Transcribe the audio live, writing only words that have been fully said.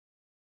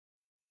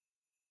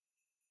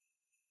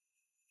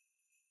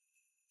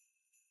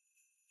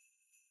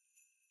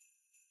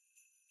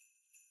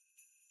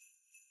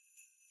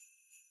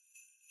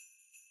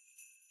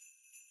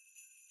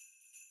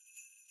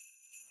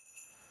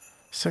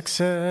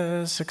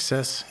Success,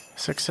 success,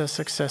 success,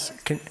 success.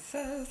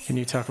 Can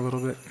you talk a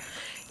little bit?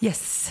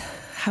 Yes.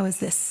 How is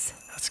this?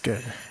 That's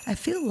good. I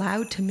feel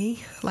loud to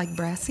me, like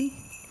brassy.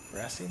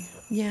 Brassy?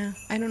 Yeah.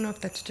 I don't know if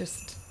that's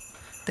just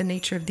the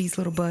nature of these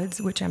little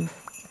buds, which I'm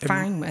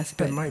fine with.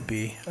 But it might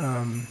be.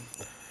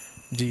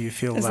 Do you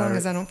feel as louder? long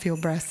as I don't feel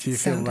brassy. Do you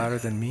feel louder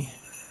than me?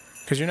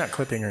 Because you're not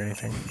clipping or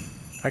anything.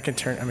 I can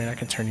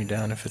turn you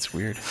down if it's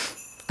weird.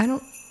 I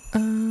don't.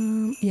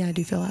 Yeah, I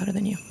do feel louder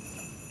than you.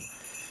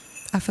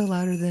 I feel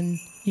louder than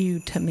you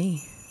to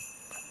me.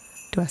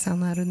 Do I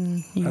sound louder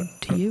than you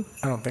to you?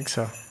 I don't think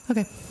so.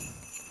 Okay.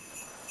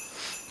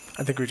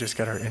 I think we just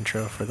got our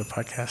intro for the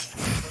podcast.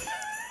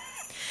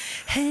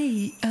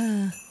 Hey,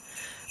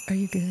 are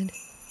you good?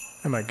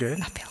 Am I good?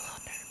 I feel a little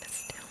nervous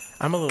still.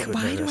 I'm a little bit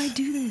nervous. Why do I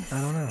do this?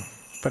 I don't know,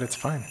 but it's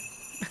fine.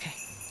 Okay.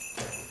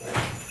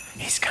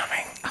 He's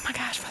coming. Oh my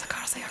gosh, Father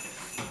Carl's here.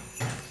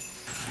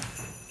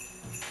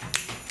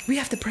 We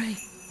have to pray.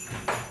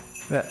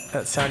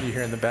 That sound you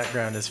hear in the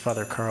background is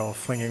Father Karl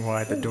flinging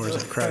wide the doors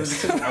of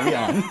Christ. Are we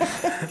on?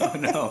 Oh,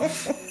 no.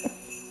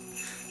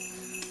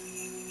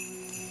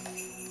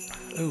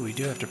 Ooh, we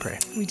do have to pray.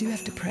 We do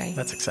have to pray.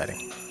 That's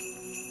exciting.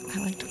 I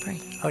like to pray.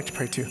 I like to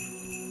pray too.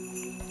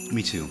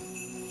 Me too.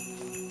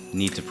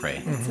 Need to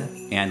pray.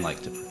 Mm-hmm. And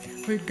like to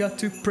pray. We've got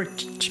to pray.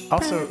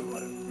 Also,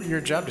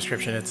 your job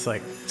description, it's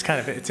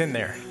in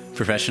there.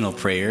 Professional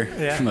prayer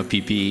Yeah. from a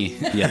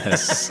PP.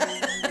 Yes.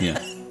 Yeah.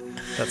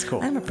 That's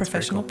cool. I'm a That's very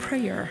professional cool.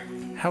 prayer.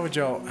 How would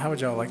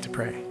y'all like to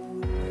pray?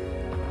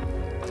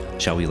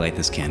 Shall we light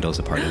this candle as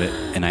a part of it?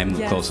 And I'm the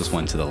Yes. closest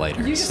one to the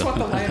lighter. You just want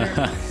the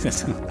lighter.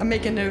 I'm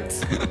making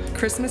notes.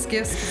 Christmas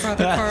gifts for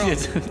Father Karl.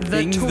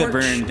 Things that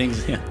burn,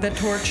 things, yeah. The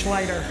torch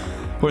lighter.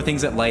 Or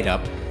things that light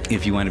up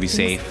if you want to be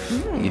safe,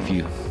 if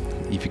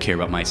you care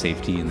about my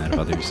safety and that of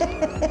others.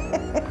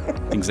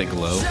 Things that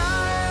glow.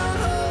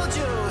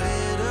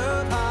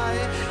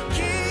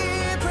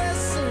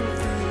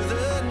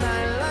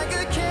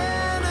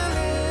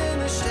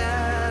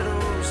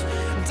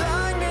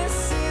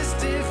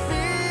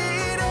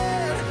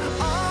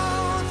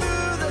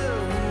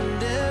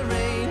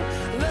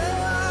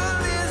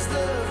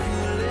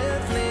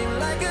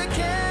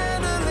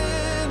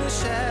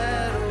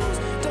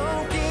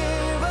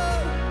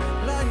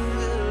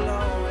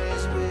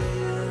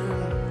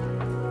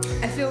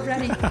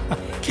 Ready?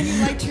 Can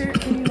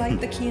you light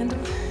the candle?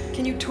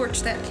 Can you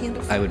torch that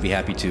candle? I would be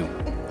happy to.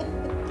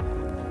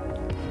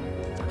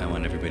 I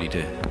want everybody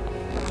to.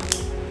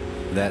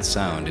 That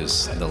sound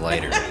is the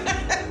lighter.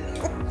 There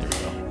we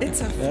go.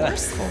 It's a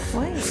forceful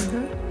flame,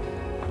 huh?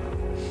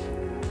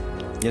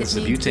 Yeah, it's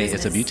a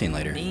butane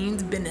lighter.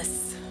 Means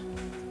business.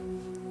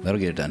 That'll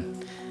get it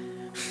done.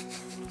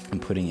 I'm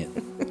putting it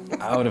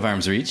out of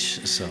arm's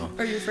reach, so.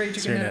 Are you afraid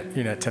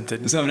You're not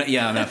tempted? So I'm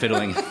not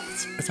fiddling.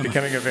 It's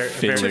becoming a very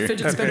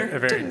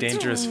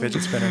dangerous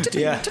fidget spinner.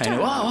 Yeah, I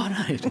know. Oh,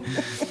 no.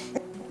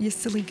 You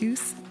silly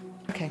goose.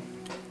 Okay.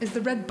 Is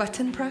the red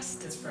button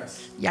pressed? It's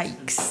pressed.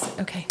 Yikes.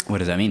 Okay. What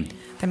does that mean?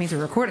 That means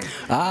we're recording.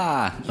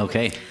 Ah,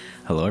 okay.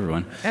 Hello,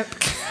 everyone. Yep.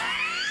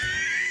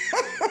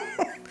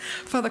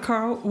 Father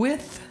Karl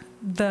with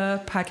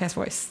the podcast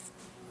voice.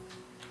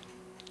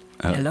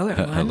 Hello,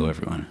 everyone. Hello,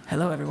 everyone.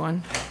 Hello,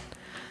 everyone.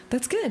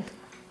 That's good.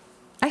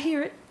 I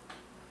hear it.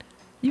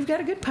 You've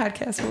got a good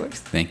podcast voice.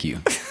 Thank you.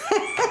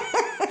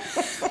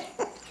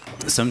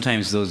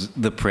 Sometimes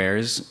the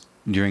prayers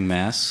during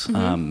Mass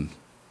can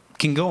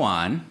go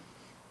on.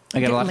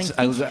 I got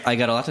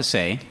a lot to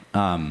say.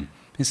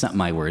 It's not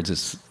my words.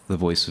 It's the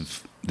voice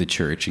of the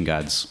Church and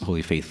God's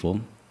holy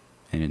faithful,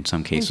 and in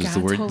some cases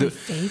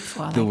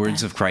the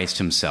words of Christ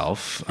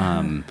Himself.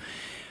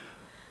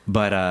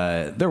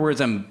 But they're words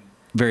I'm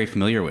very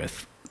familiar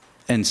with,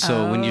 and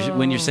so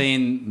when you're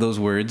saying those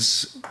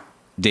words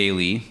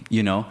daily,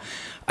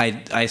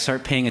 I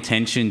start paying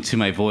attention to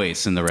my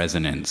voice and the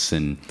resonance,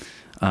 and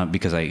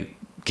because I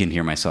can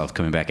hear myself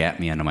coming back at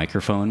me on a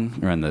microphone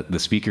or on the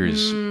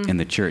speakers in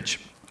the church,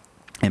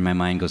 and my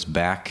mind goes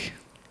back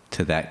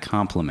to that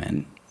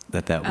compliment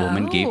that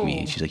woman gave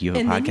me. She's like, "You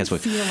have a podcast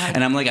voice,"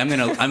 and I'm like, "I'm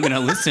gonna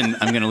listen.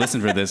 I'm gonna listen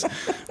for this,"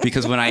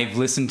 because when I've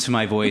listened to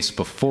my voice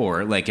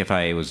before, like if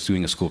I was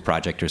doing a school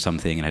project or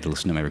something and I had to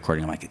listen to my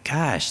recording, I'm like,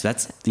 "Gosh,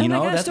 that's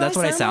that's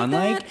what I sound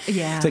like."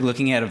 Yeah, it's like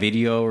looking at a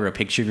video or a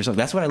picture of yourself.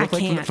 That's what I look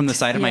like from the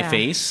side of my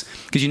face,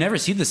 because you never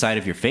see the side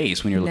of your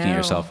face when you're looking at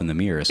yourself in the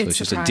mirror. So it's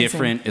just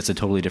it's a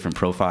totally different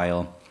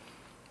profile.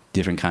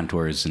 Different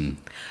contours and.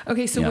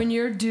 Okay, so when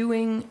you're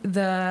doing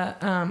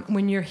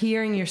when you're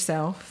hearing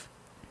yourself,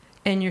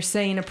 and you're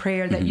saying a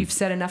prayer that you've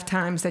said enough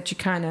times that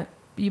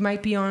you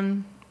might be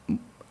on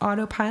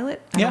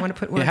autopilot. I don't want to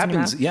put words in your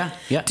mouth.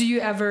 Yeah. Do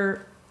you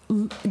ever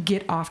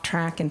get off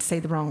track and say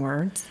the wrong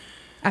words?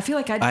 I feel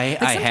like I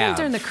sometimes have.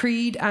 during the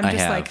creed, I'm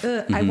just like,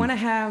 I want to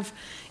have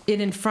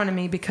it in front of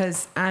me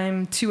because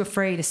I'm too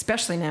afraid,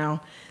 especially now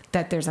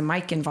that there's a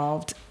mic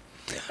involved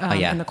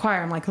in the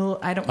choir. I'm like,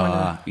 I don't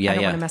want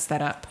to mess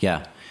that up.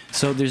 Yeah.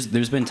 So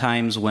there's been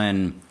times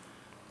when.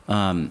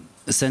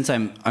 Since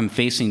I'm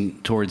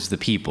facing towards the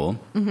people,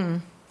 but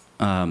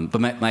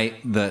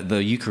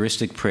the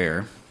Eucharistic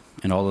prayer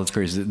and all those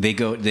prayers, they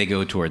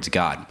go towards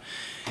God.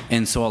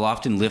 And so I'll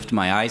often lift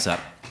my eyes up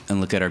and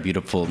look at our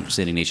beautiful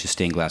St. Ignatius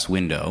stained glass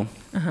window,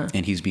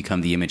 and he's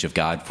become the image of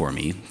God for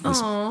me.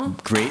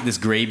 This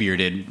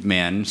gray-bearded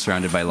man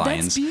surrounded by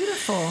lions. That's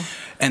beautiful.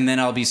 And then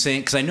I'll be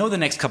saying, because I know the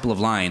next couple of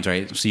lines,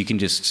 right? So you can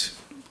just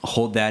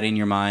hold that in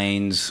your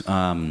mind,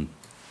 and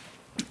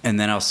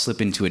then I'll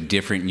slip into a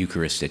different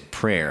Eucharistic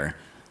prayer.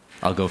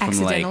 I'll go from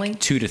like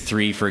 2 to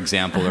 3, for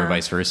example, or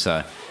vice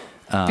versa.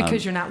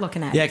 Because you're not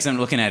looking at it. Yeah, because I'm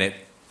looking at it.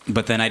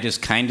 But then I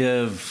just kind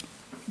of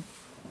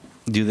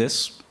do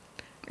this.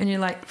 And you're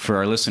like, for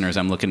our listeners,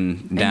 I'm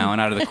looking down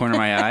out of the corner of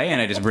my eye,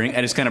 and I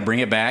just kind of bring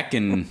it back.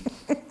 And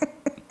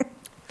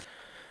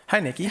hi,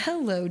 Nikki.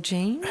 Hello,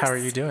 James. How are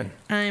you doing?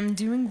 I'm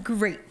doing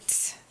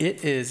great.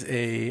 It is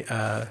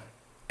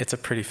it's a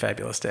pretty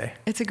fabulous day.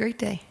 It's a great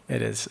day.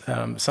 It is.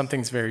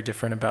 Something's very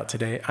different about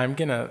today. I'm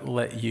gonna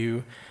let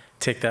you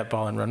take that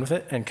ball and run with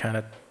it, and kind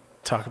of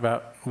talk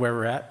about where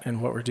we're at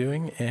and what we're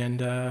doing,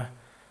 and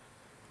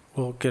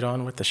we'll get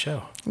on with the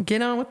show.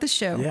 Get on with the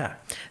show. Yeah.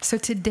 So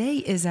today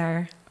is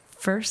our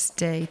first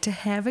day to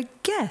have a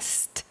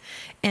guest.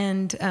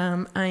 And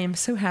I am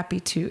so happy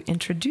to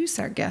introduce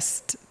our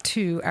guest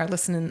to our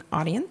listening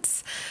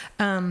audience.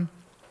 I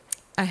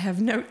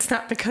have notes,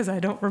 not because I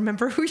don't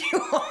remember who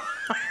you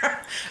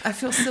are. I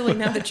feel silly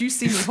now that you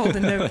see me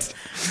holding notes.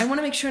 I want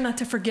to make sure not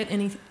to forget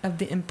any of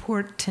the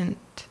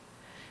important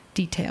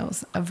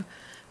details of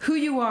who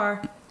you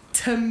are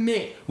to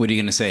me. What are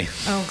you going to say?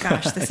 Oh,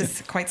 gosh, this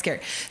is quite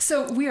scary.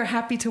 So we are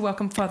happy to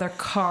welcome Father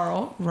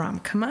Karl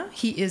Romkema.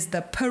 He is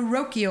the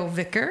parochial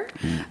vicar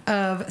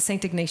of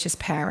St. Ignatius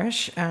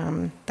Parish.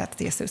 That's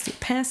the associate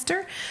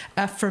pastor.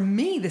 For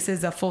me, this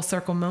is a full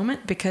circle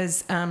moment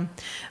because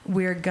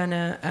we're going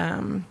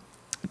to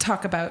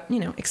talk about,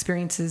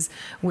 experiences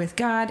with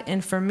God.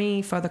 And for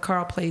me, Father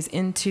Karl plays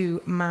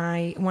into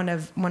my one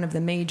of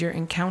the major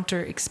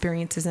encounter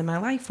experiences in my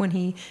life when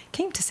he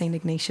came to St.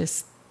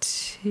 Ignatius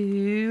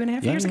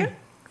 2.5 years ago.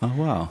 Oh,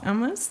 wow.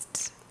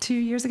 Almost 2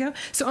 years ago.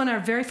 So on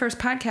our very first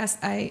podcast,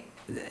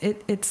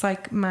 it's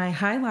like my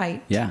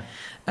highlight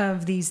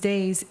of these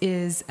days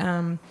is,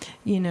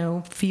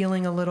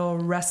 feeling a little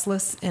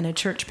restless in a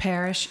church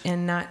parish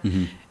and not...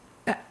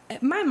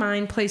 my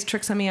mind plays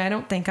tricks on me. I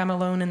don't think I'm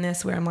alone in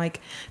this, where I'm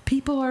like,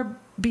 people are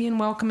being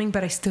welcoming,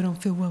 but I still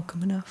don't feel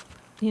welcome enough.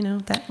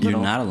 That You're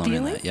little not alone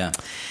feeling? in that, yeah.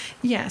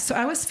 Yeah, so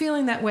I was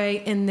feeling that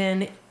way, and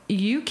then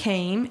you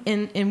came,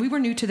 and we were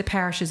new to the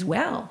parish as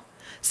well.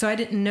 So I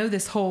didn't know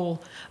this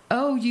whole,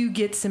 you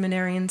get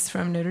seminarians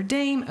from Notre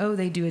Dame.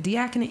 They do a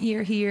diaconate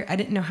year here. I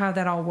didn't know how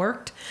that all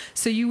worked.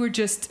 So you were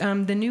just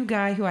the new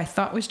guy who I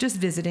thought was just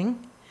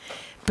visiting.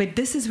 But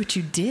this is what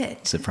you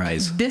did.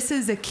 Surprise. This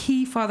is a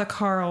key Father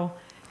Karl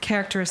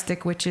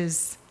characteristic, which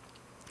is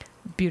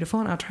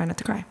beautiful, and I'll try not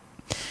to cry.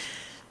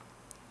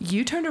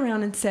 You turned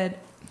around and said,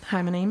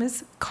 "Hi, my name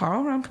is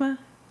Karl Romkema."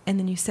 And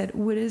then you said,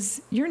 "What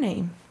is your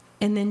name?"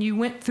 And then you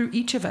went through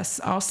each of us.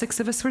 All 6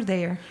 of us were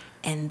there.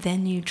 And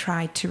then you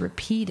tried to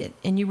repeat it,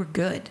 and you were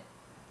good.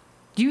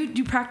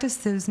 You practice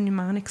those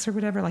mnemonics or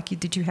whatever?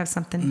 Did you have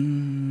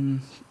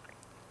something?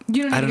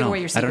 You don't need to give away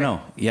your secret. I don't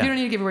know. Yeah. You don't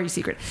need to give away your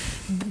secret.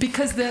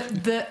 Because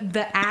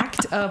the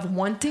act of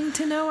wanting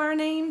to know our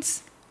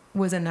names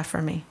was enough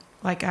for me.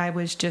 I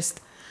was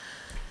just,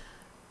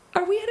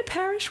 are we at a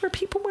parish where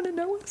people want to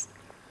know us?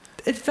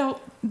 It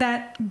felt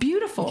that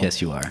beautiful.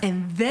 Yes, you are.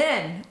 And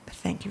then,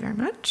 thank you very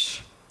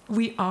much.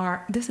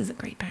 This is a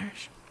great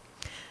parish.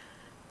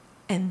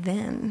 And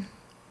then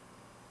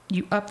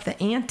you up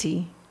the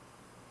ante,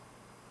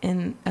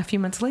 and a few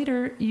months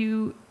later,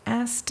 you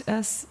asked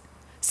us.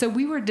 So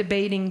we were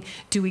debating,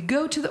 do we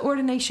go to the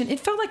ordination? It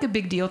felt like a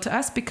big deal to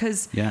us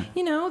because,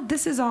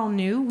 this is all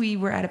new. We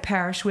were at a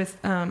parish with,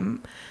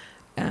 what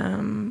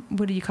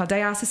do you call,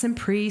 diocesan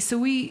priests. So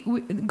we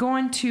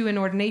going to an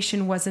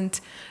ordination wasn't,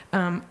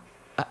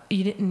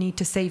 you didn't need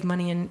to save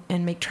money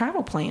and make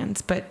travel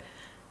plans. But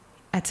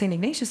at St.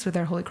 Ignatius with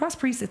our Holy Cross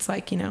priests, it's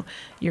like,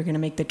 you're going to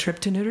make the trip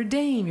to Notre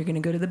Dame. You're going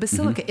to go to the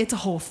Basilica. It's a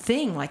whole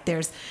thing.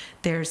 There's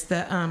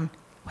the,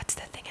 what's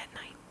that thing at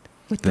night?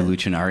 With the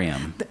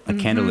Lucinarium, a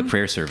candlelit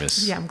prayer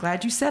service. Yeah, I'm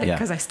glad you said it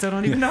because I still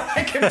don't even know if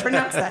I can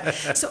pronounce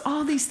that. So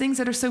all these things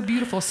that are so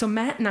beautiful. So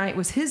Matt night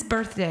was his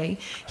birthday.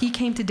 He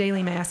came to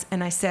daily mass,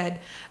 and I said,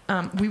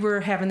 we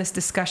were having this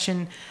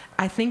discussion.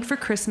 I think for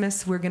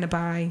Christmas we're going to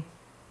buy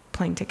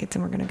plane tickets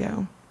and we're going to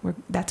go.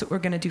 That's what we're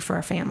going to do for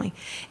our family.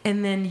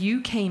 And then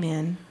you came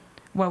in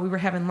while we were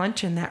having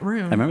lunch in that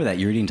room. I remember that.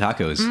 You were eating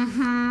tacos.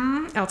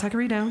 El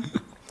Taquerito.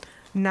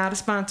 Not a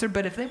sponsor,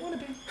 but if they want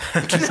to be.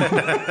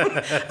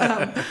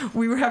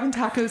 We were having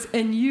tacos,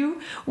 and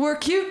you were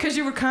cute because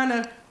you were kind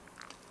of,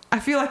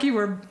 I feel like you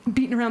were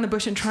beating around the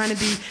bush and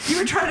you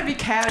were trying to be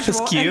casual.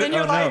 That's cute. And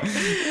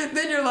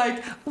then you're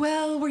like,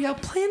 well, were y'all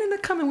planning to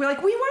come? And we're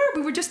like, we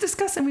were just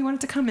discussing, we wanted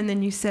to come. And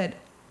then you said,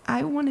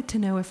 I wanted to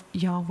know if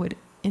y'all would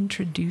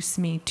introduce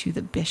me to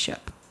the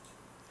bishop.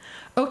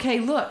 Okay,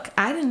 look,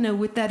 I didn't know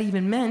what that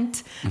even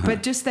meant,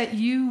 but just that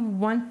you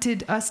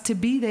wanted us to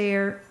be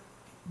there,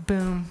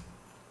 boom.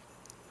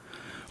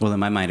 Well, in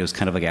my mind, it was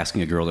kind of like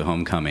asking a girl to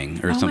homecoming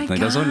or Oh something.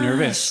 my I was so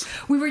nervous.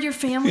 We were your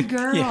family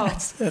girl. Yeah,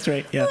 that's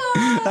right. Yeah.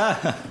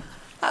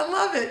 I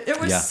love it. It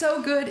was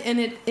so good, and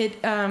it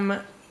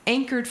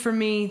anchored for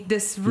me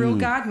this real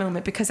God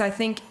moment, because I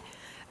think,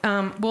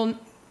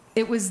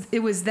 it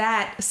was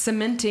that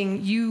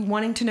cementing you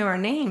wanting to know our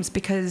names,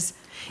 because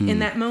in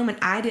that moment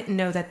I didn't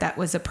know that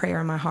was a prayer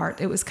in my heart.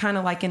 It was kind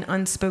of like an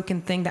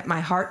unspoken thing that my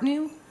heart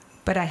knew,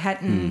 but I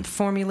hadn't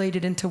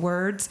formulated into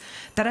words,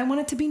 that I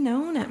wanted to be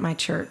known at my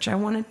church. I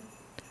wanted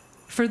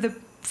for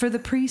the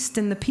priest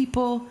and the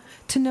people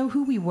to know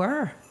who we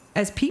were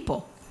as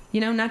people,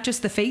 not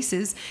just the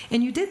faces.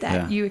 And you did that.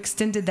 Yeah. You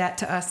extended that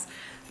to us.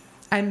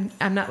 I'm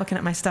not looking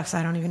at my stuff, so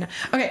I don't even know.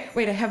 Okay,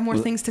 wait, I have more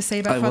things to say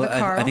about Father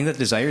Karl. I think that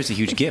desire is a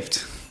huge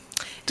gift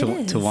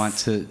to want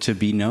to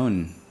be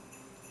known.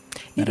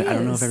 I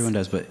don't know if everyone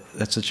does, but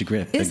that's such a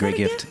great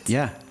gift.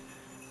 Yeah.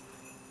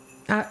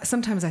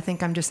 Sometimes I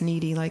think I'm just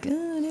needy, like,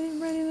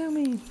 everybody know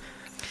me.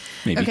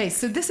 Maybe. Okay,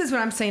 so this is what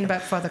I'm saying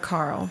about Father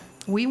Karl.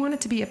 We wanted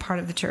to be a part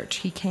of the church.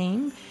 He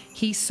came,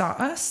 he saw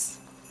us,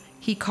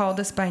 he called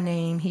us by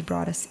name, he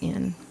brought us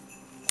in.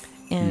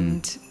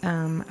 And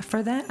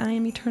for that, I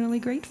am eternally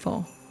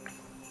grateful.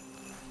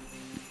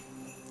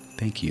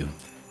 Thank you.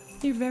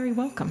 You're very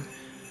welcome.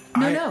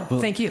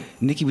 Well, thank you.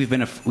 Nikki, we've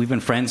been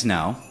friends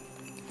now.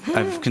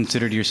 I've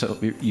considered you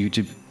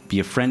to be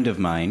a friend of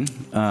mine,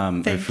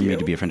 or for me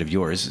to be a friend of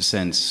yours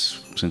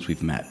since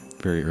we've met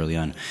very early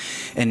on,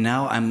 and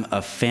now I'm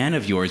a fan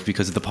of yours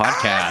because of the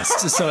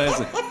podcast. So I was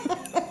like,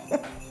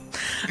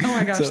 oh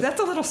my gosh, that's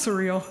a little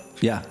surreal.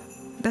 Yeah,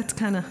 that's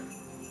kind of.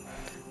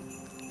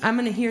 I'm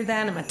gonna hear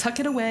that, and I'm gonna tuck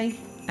it away,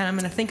 and I'm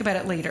gonna think about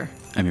it later.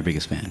 I'm your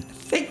biggest fan.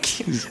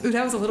 Thank you. Ooh,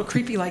 that was a little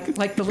creepy,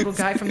 like the little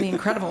guy from The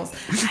Incredibles.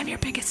 I'm your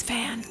biggest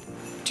fan. Do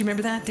you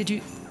remember that? Did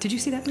you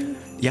see that movie?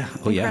 Yeah.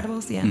 Oh, yeah.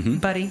 Incredibles. Yeah. Mm-hmm.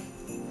 Buddy.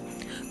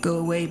 Go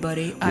away,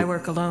 buddy. I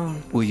work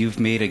alone. Well, you've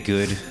made a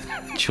good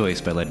choice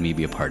by letting me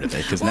be a part of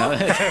it, because now,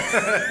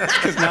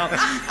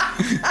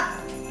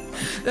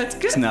 that's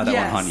good. Now that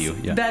won't haunt you.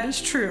 Yeah. That is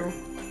true.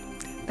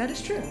 That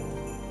is true.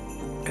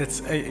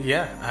 It's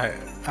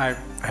I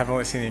have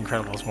only seen The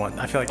Incredibles once.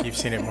 I feel like you've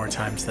seen it more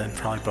times than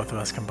probably both of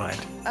us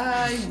combined.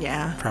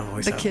 Yeah.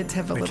 Probably the so. Kids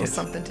have a little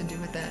something to do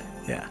with that.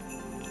 Yeah.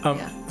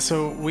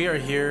 So we are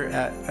here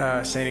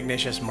at St.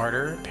 Ignatius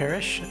Martyr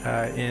Parish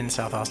in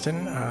South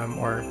Austin,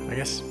 or I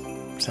guess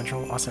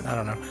Central Austin. I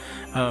don't know.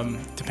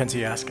 Depends who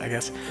you ask, I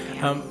guess.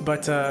 Yeah.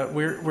 But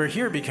we're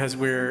here because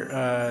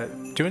we're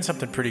doing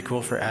something pretty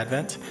cool for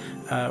Advent,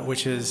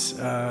 which is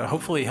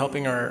hopefully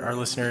helping our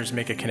listeners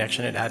make a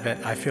connection at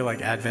Advent. I feel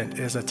like Advent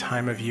is a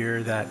time of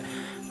year that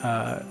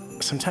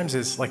sometimes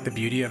is like the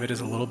beauty of it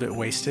is a little bit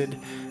wasted,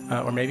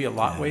 or maybe a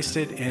lot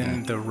wasted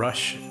in the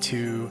rush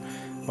to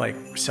like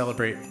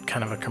celebrate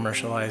kind of a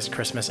commercialized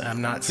Christmas. And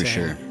I'm not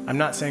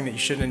saying that you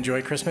shouldn't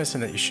enjoy Christmas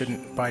and that you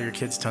shouldn't buy your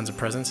kids tons of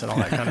presents and all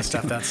that kind of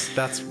stuff.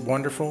 That's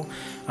wonderful.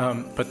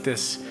 But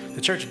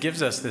the church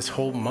gives us this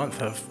whole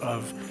month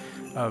of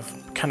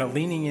kind of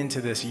leaning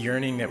into this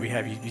yearning that we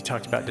have. You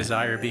talked about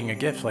desire being a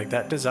gift. Like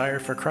that desire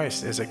for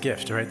Christ is a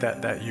gift, right?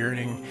 That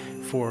yearning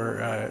for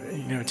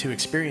to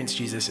experience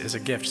Jesus is a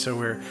gift. So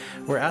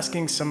we're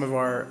asking some of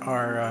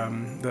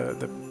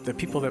the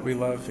people that we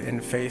love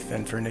in faith,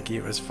 and for Nikki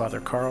it was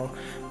Father Karl,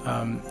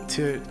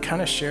 to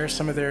kind of share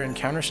some of their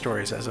encounter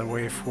stories as a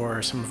way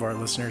for some of our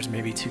listeners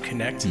maybe to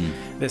connect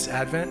this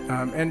Advent,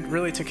 and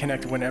really to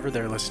connect whenever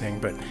they're listening.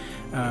 But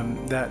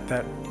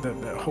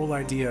the whole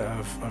idea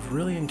of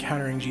really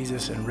encountering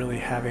Jesus and really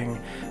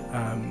having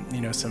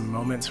some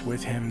moments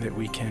with him that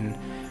we can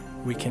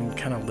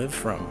kind of live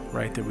from,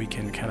 right? That we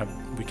can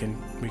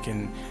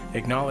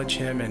acknowledge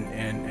him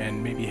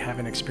and maybe have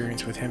an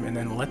experience with him, and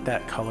then let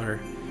that color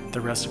the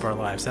rest of our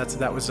lives.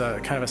 That was a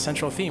kind of a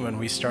central theme when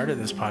we started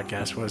this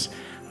podcast was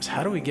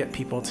how do we get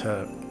people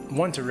to,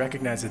 one, to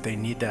recognize that they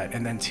need that,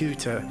 and then two,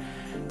 to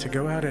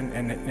go out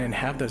and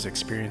have those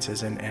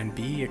experiences and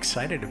be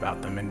excited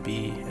about them and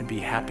be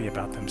happy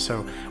about them.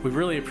 So we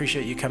really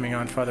appreciate you coming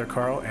on, Father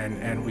Karl,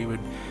 and we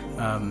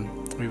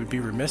would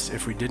be remiss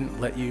if we didn't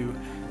let you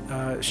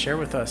share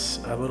with us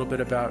a little bit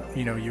about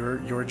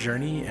your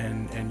journey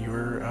and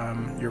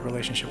your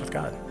relationship with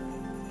God.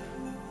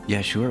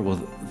 Yeah, sure. Well,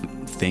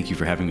 thank you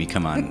for having me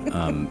come on.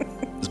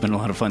 It's been a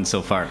lot of fun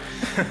so far.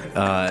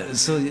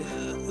 So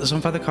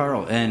I'm Father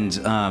Karl, and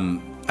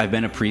I've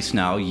been a priest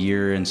now,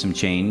 year and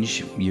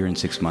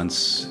 6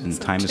 months, and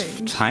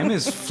time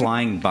is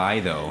flying by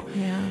though.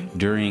 Yeah.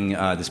 During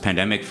this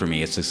pandemic for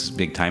me, it's this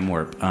big time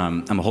warp.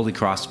 I'm a Holy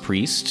Cross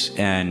priest,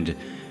 and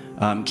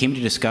came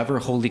to discover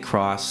Holy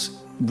Cross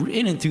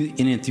in and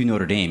through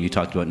Notre Dame. You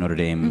talked about Notre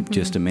Dame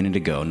just a minute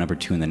ago, number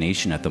 2 in the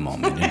nation at the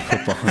moment in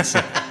football.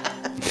 So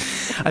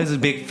I was a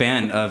big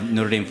fan of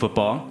Notre Dame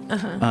football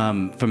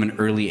from an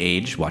early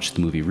age. Watched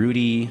the movie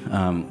Rudy,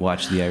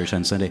 watched The Irish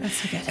on Sunday. That's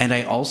so good. And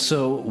I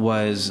also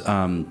was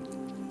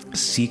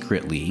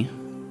secretly,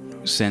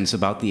 since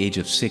about the age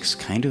of 6,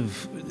 kind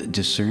of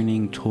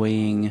discerning,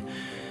 toying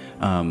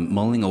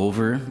mulling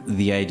over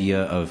the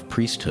idea of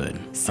priesthood.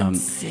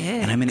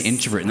 And I'm an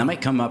introvert, and that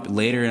might come up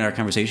later in our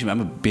conversation, but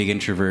I'm a big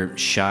introvert,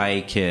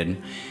 shy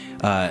kid.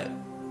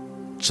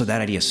 So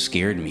that idea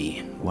scared me.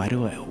 Why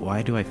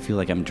do I feel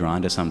like I'm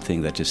drawn to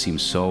something that just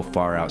seems so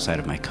far outside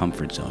of my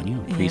comfort zone? You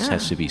know, a priest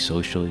has to be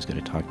social. He's got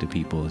to talk to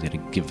people. He's got to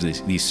give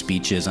these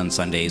speeches on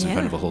Sundays in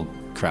front of a whole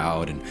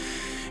crowd, and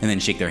then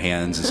shake their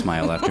hands and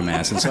smile after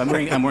mass. And so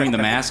I'm wearing the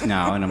mask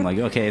now, and I'm like,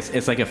 okay,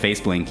 it's like a face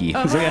blankie.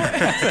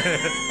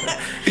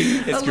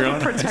 It's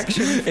grown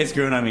protection. It's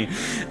grown on me,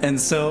 and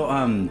so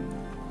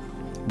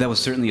that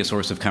was certainly a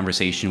source of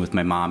conversation with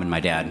my mom and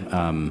my dad.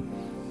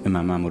 And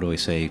my mom would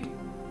always say,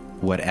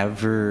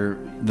 whatever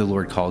the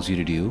Lord calls you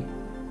to do,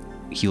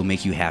 He'll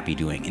make you happy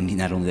doing. And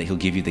not only that, He'll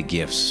give you the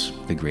gifts,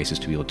 the graces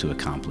to be able to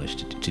accomplish,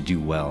 to do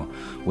well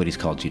what He's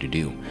called you to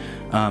do.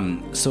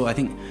 So I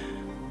think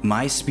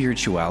my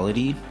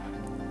spirituality,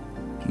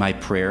 my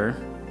prayer,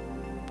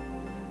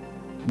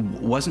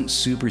 wasn't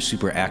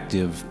super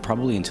active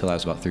probably until I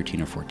was about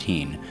 13 or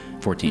 14.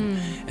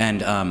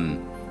 And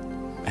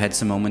had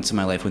some moments in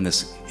my life when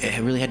it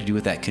really had to do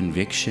with that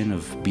conviction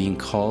of being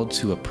called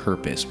to a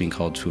purpose, being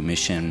called to a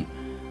mission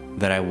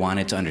that I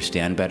wanted to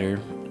understand better,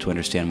 to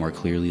understand more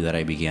clearly, that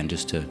I began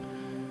just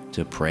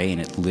to pray.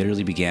 And it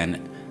literally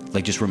began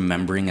like just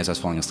remembering as I was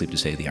falling asleep to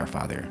say the Our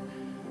Father,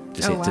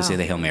 to say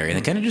the Hail Mary. And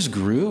it kind of just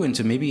grew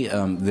into maybe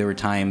there were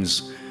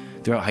times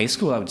throughout high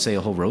school I would say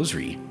a whole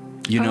rosary.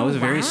 You know, it was a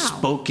very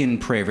spoken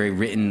prayer, very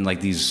written, like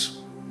these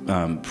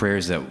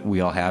prayers that we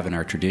all have in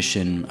our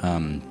tradition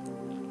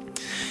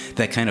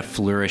that kind of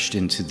flourished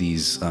into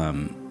these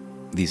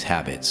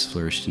habits,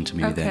 flourished into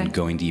maybe then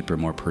going deeper,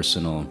 more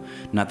personal.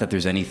 Not that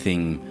there's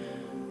anything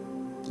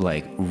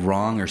like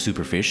wrong or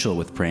superficial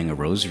with praying a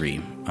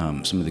rosary.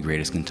 Some of the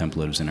greatest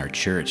contemplatives in our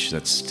church,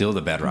 that's still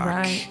the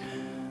bedrock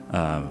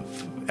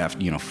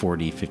after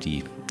 40,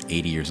 50,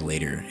 80 years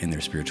later in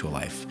their spiritual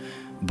life.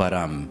 But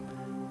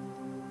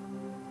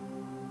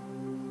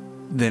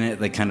then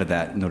it like kind of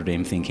that Notre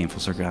Dame thing came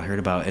full circle. I heard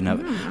about, and I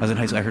was in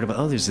high school. I heard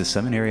about, there's this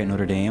seminary at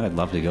Notre Dame. I'd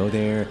love to go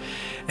there.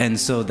 And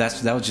so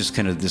that was just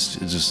kind of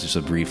just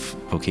a brief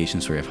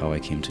vocation story of how I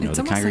came to know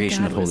the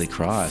Congregation of Holy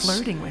Cross.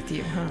 Flirting with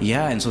you, huh?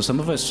 Yeah, and so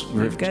some of us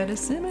we've got a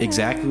seminary.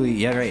 Exactly.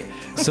 Yeah, right.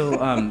 So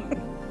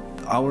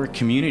our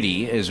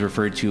community is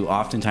referred to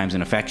oftentimes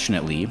and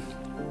affectionately,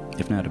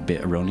 if not a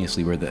bit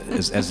erroneously,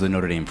 as the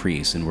Notre Dame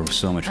priests, and we're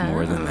so much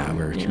more than that.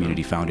 We're a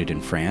community founded in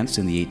France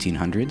in the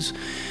 1800s,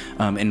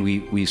 and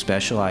we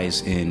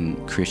specialize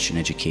in Christian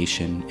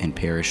education and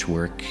parish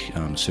work,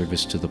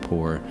 service to the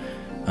poor,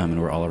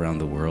 and we're all around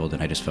the world.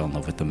 And I just fell in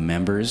love with the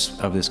members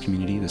of this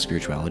community, the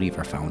spirituality of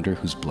our founder,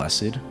 who's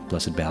Blessed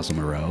Basil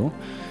Moreau,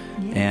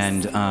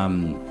 and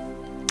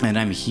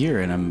I'm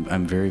here, and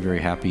I'm very, very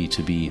happy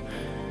to be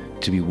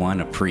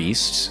a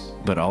priest,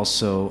 but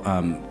also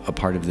a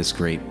part of this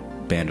great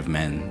band of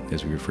men,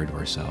 as we refer to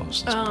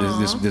ourselves,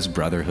 this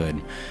brotherhood.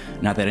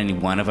 Not that any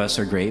one of us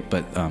are great,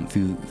 but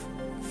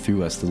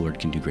through us the Lord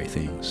can do great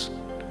things.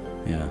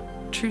 Yeah,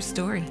 true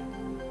story.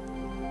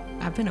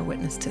 I've been a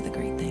witness to the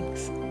great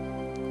things,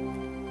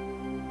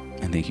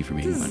 and thank you for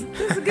being one.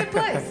 This is a good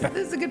place.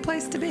 This is a good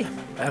place to be.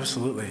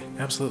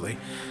 Absolutely.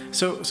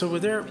 So were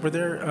there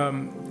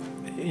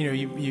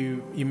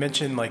you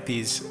mentioned like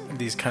these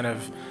kind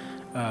of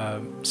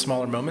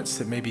smaller moments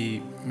that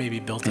maybe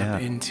built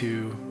up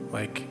into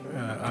like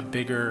a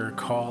bigger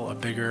call, a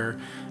bigger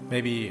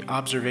maybe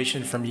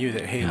observation from you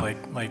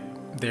that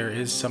like there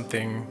is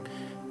something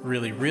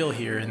really real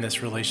here in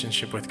this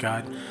relationship with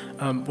God.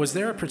 Was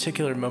there a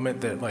particular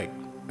moment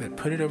that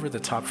put it over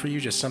the top for you?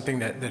 Just something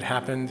that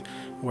happened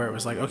where it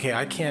was like, okay,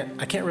 I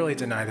can't really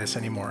deny this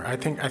anymore. I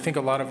think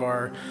a lot of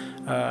our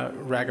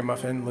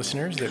ragamuffin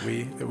listeners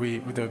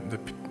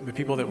the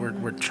people that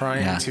we're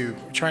trying to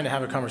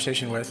have a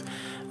conversation with,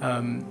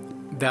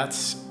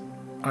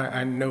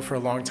 I know for a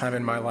long time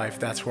in my life,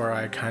 that's where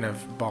I kind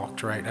of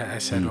balked, right? I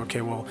said,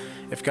 okay, well,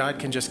 if God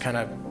can just kind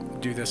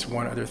of do this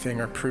one other thing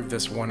or prove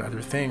this one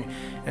other thing,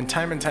 and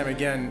time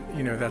again,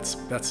 that's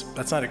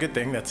not a good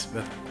thing. That's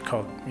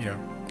called,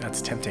 that's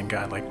tempting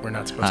God. Like, we're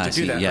not supposed to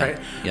do that, right?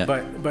 Yeah.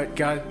 But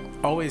God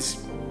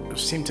always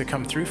seemed to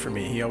come through for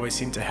me. He always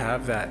seemed to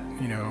have that,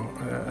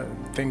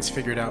 things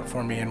figured out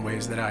for me in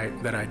ways that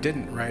I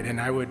didn't, right?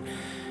 And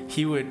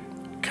he would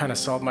kind of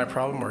solve my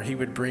problem, or he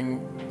would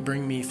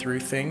bring me through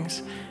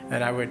things,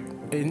 and I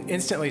would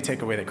instantly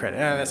take away the credit.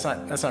 That's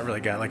not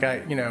really God. Like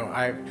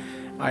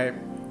I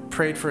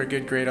prayed for a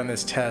good grade on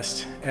this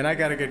test, and I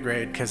got a good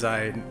grade because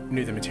I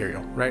knew the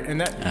material, right? And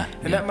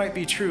that might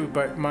be true,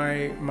 but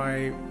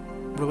my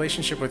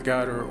relationship with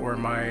God or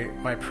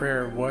my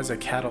prayer was a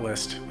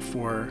catalyst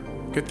for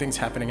good things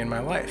happening in my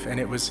life, and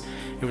it was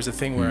a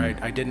thing where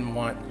I didn't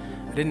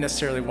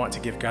necessarily want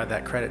to give God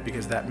that credit,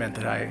 because that meant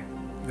that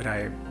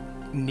I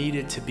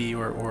needed to be,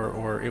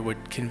 or it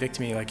would convict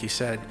me, like you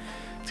said,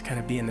 to kind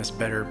of be in this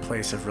better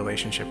place of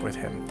relationship with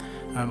Him.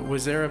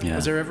 Was there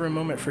ever a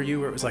moment for you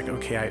where it was like,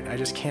 okay, I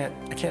just can't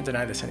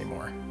deny this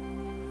anymore?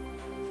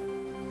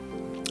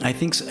 I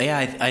think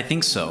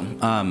so.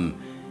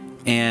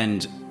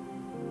 And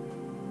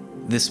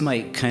this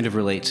might kind of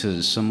relate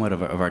to somewhat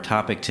of our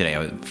topic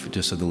today.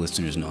 Just so the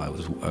listeners know, I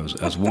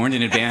was warned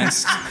in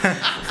advance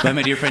by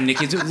my dear friend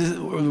Nikki.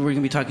 We're going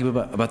to be talking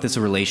about this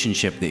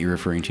relationship that you're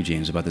referring to,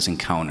 James, about this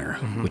encounter,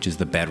 which is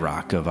the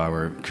bedrock of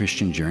our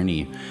Christian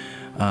journey.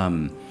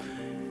 And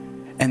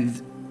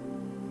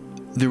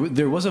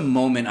there was a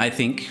moment, I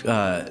think,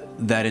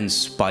 that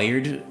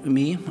inspired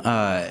me.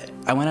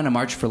 I went on a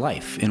March for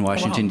Life in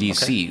Washington,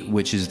 D.C.,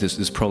 which is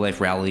this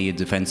pro-life rally in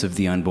defense of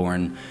the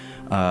unborn.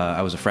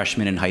 I was a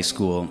freshman in high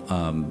school.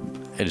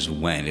 I just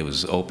went. It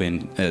was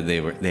open. We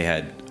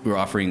were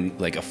offering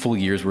like a full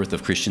year's worth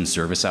of Christian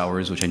service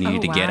hours, which I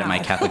needed to get at my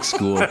Catholic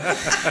school.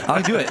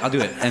 I'll do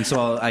it. And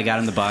so I got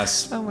on the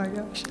bus. Oh my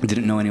gosh.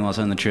 Didn't know anyone else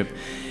on the trip.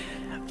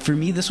 For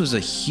me, this was a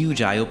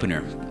huge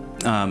eye-opener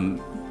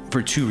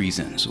for two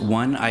reasons.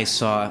 One, I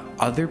saw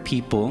other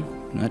people,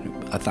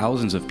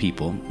 thousands of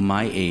people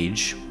my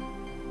age,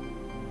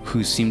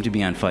 who seemed to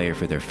be on fire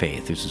for their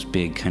faith. There's this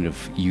big kind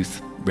of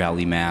youth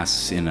rally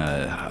mass in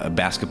a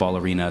basketball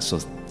arena, so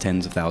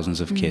tens of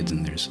thousands of kids,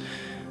 and there's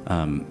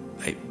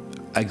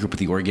I grew up with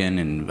the organ,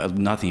 and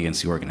nothing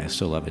against the organ, I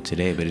still love it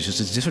today, but it's just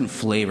a different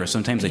flavor.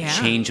 Sometimes a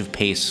change of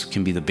pace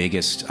can be the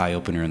biggest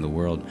eye-opener in the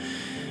world.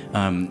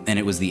 And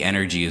it was the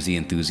energy, it was the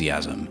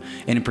enthusiasm.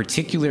 And in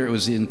particular, it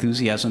was the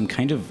enthusiasm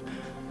kind of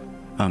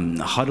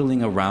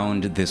huddling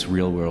around this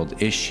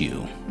real-world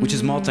issue, which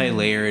is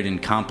multi-layered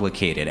and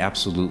complicated,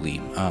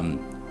 absolutely.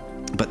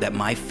 But that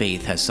my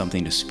faith has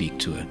something to speak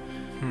to it,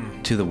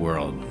 to the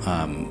world.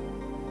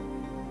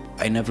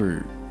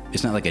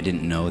 It's not like I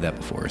didn't know that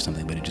before or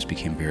something, but it just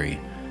became very,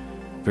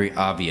 very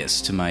obvious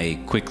to my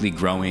quickly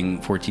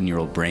growing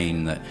 14-year-old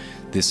brain that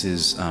this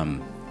is,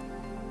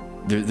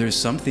 there's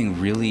something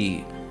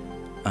really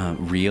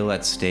real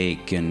at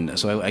stake. And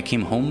so I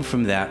came home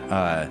from that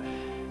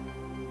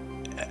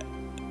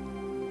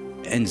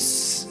and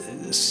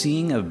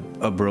seeing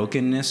a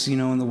brokenness,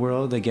 in the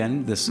world,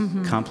 again, this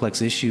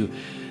complex issue,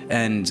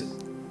 and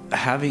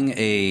having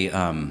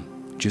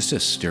just a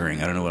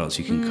stirring, I don't know what else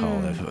you can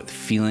call it,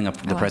 feeling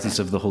the presence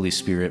of the Holy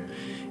Spirit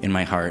in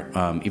my heart.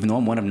 Even though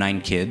I'm one of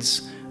 9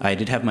 kids, I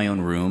did have my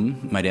own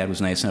room. My dad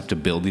was nice enough to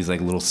build these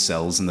like little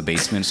cells in the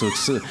basement, so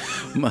it's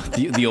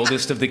the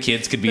oldest of the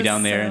kids could be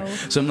down there.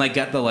 So I'm like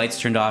got the lights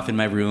turned off in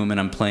my room, and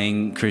I'm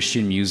playing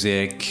Christian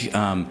music.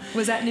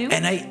 Was that new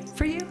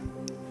for you?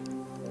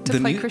 To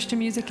play Christian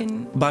music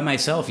by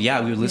myself?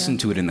 Yeah, we would listen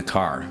to it in the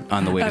car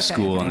on the way to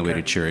school, on the way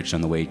to church,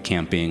 on the way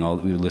camping.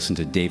 We would listen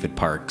to David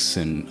Parks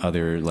and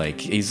other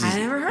he's I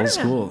never heard old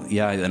school. Him.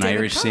 Yeah, an David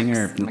Irish Parks.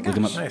 singer. Oh Look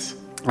him up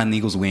on the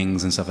Eagles'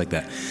 Wings and stuff like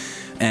that.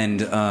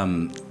 And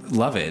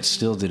love it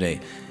still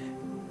today.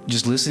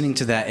 Just listening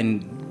to that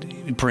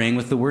and praying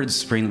with the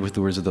words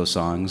of those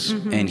songs,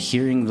 and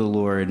hearing the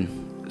Lord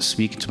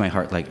speak to my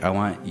heart. Like, I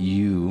want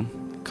you,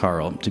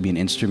 Karl, to be an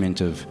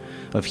instrument of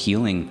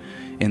healing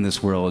in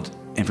this world.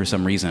 And for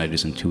some reason, I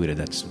just intuited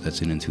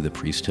that's in and through the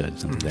priesthood,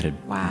 something that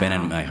had been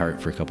in my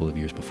heart for a couple of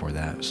years before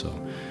that. So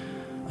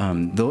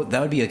that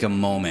would be like a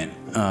moment.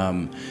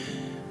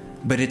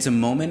 But it's a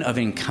moment of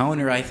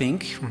encounter, I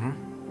think,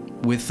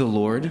 with the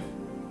Lord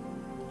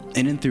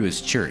in and through His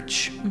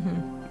church.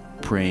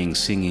 Praying,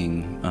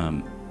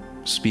 singing,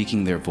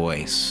 speaking their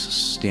voice,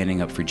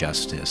 standing up for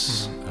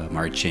justice,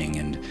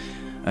 marching,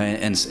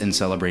 and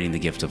celebrating the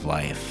gift of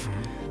life.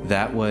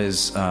 That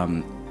was...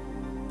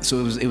 So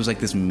it was like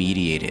this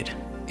mediated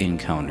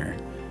encounter,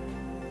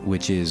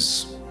 which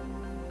is,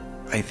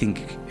 I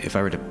think, if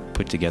I were to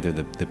put together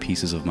the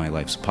pieces of my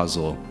life's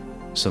puzzle,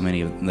 so many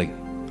of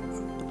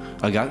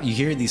you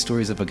hear these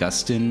stories of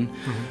Augustine,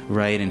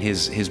 right, and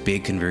his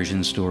big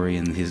conversion story,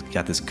 and he's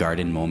got this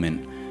garden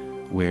moment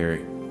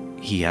where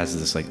he has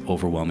this like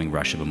overwhelming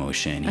rush of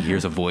emotion. He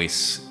hears a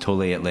voice,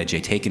 tolle et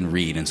lege, take and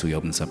read, and so he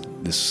opens up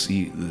this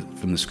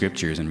from the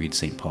scriptures and reads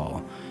St.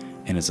 Paul,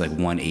 and it's like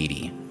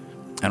 180.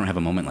 I don't have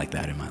a moment like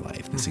that in my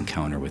life. This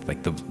encounter with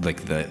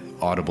the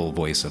audible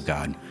voice of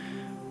God,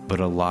 but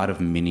a lot of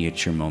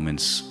miniature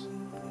moments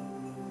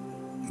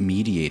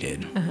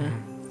mediated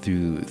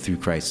through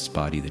Christ's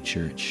body, the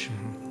church.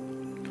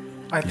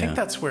 I think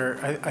that's where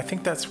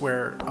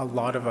a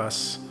lot of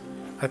us.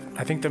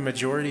 I think the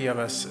majority of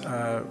us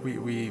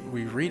we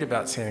read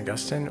about St.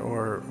 Augustine,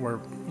 or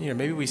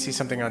maybe we see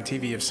something on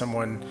TV of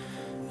someone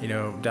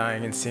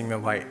dying and seeing the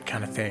light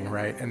kind of thing,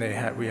 right?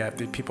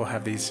 And people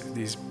have these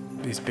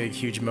big,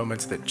 huge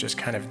moments that just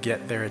kind of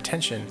get their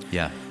attention.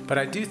 Yeah. But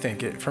I do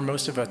think for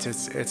most of us,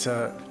 it's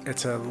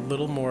a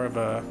little more of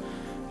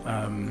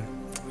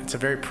it's a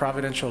very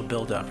providential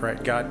buildup,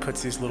 right? God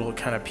puts these little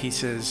kind of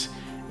pieces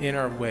in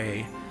our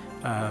way,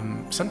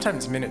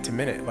 sometimes minute to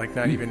minute, like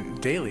not even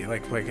daily.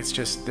 Like it's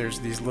just there's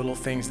these little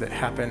things that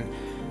happen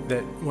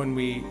that when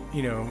we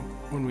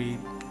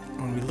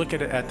look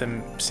at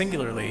them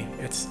singularly,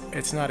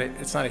 it's not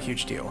a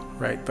huge deal,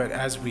 right? But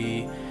as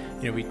we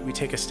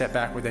take a step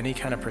back with any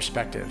kind of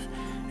perspective,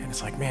 and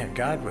it's like, man,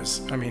 God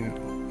was,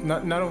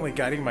 not only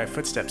guiding my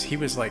footsteps, He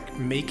was like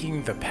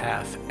making the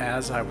path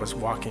as I was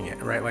walking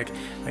it, right? Like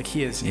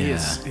He's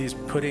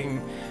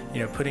putting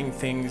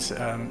things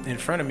in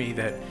front of me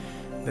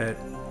that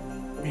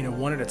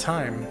one at a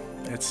time,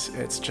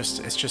 it's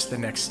just the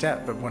next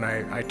step. But when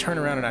I turn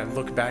around and I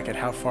look back at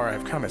how far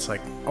I've come, it's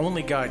like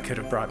only God could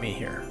have brought me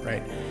here,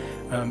 right?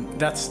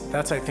 That's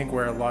I think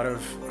where a lot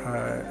of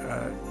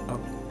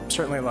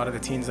certainly a lot of the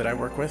teens that I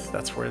work with,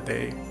 that's where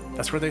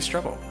they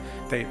struggle.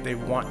 They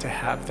want to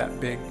have that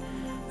big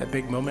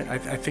moment.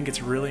 I think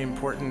it's really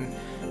important,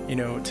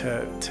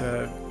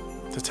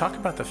 to talk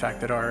about the fact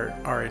that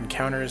our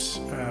encounters,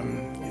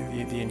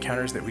 the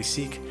encounters that we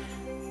seek,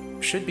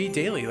 should be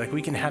daily. Like,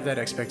 we can have that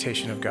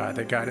expectation of God,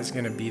 that God is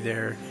going to be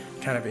there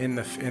kind of in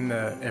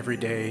the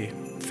everyday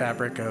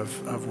fabric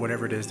of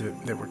whatever it is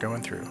that we're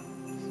going through.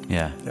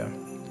 Yeah.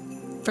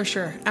 For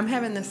sure. I'm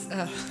having this,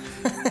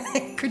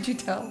 could you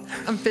tell?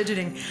 I'm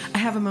fidgeting. I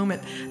have a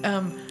moment.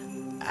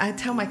 I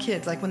tell my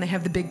kids, like, when they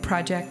have the big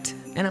project,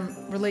 and I'm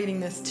relating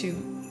this to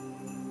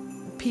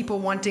people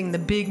wanting the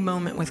big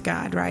moment with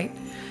God, right?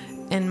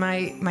 And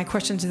my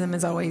question to them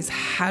is always,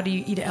 how do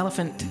you eat an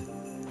elephant?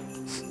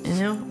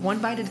 One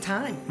bite at a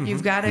time. Mm-hmm.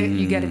 You got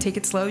to take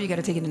it slow. You got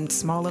to take it in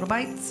small little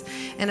bites.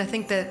 And I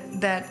think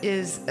that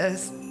is a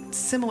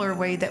similar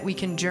way that we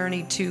can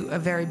journey to a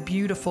very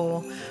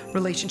beautiful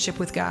relationship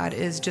with God,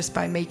 is just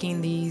by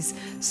making these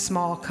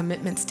small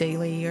commitments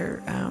daily,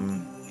 or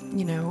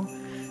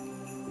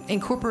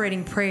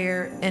incorporating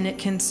prayer. And it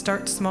can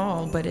start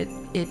small, but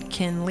it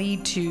can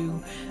lead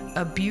to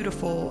a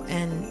beautiful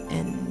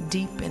and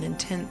deep and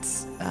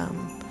intense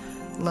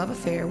love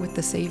affair with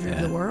the Savior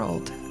of the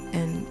world.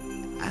 And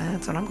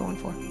that's what I'm going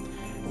for.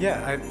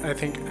 Yeah, I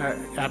think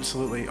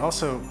absolutely.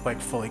 Also,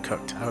 like, fully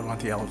cooked. I would want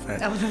the elephant.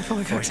 Elephant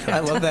fully cooked. I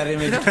love that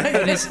image.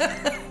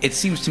 It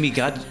seems to me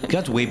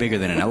God's way bigger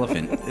than an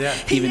elephant. Yeah,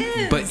 He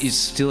is. But you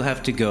still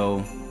have to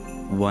go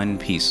one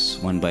piece,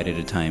 one bite at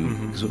a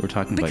time. Because what we're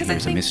talking about here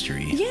is a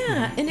mystery.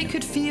 Yeah, and it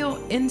could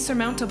feel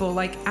insurmountable.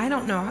 Like, I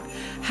don't know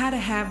how to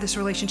have this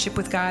relationship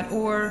with God,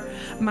 or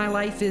my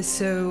life is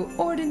so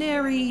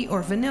ordinary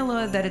or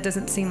vanilla that it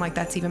doesn't seem like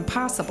that's even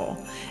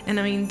possible. And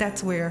I mean,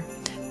 that's where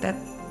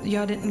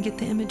y'all didn't get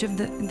the image of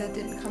that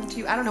didn't come to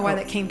you. I don't know why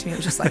that came to me. It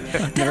was just like,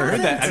 I've never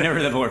heard that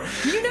before.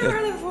 You never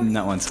heard that before?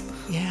 Not once.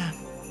 Yeah.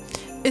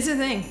 It's a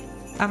thing.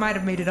 I might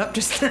have made it up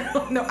just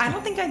now. No, I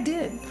don't think I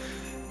did.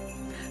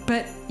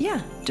 But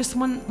yeah, just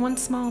one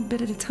small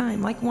bit at a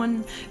time. Like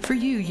one for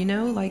you,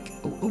 like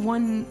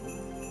one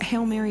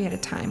Hail Mary at a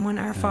time. One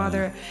Our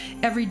Father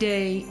every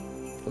day,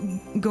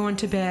 going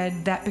to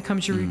bed, that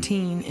becomes your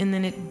routine. And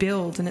then it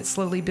builds, and it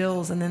slowly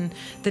builds. And then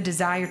the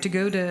desire to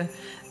go to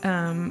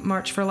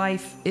March for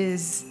Life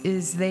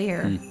is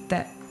there,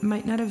 that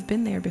might not have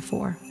been there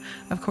before.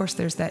 Of course,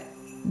 there's that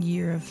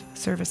year of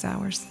service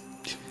hours.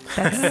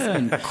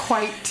 That's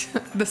quite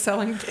the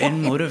selling point.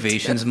 And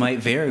motivations might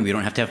vary. We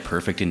don't have to have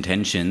perfect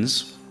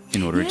intentions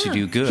in order to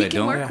do good. He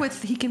can work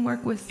with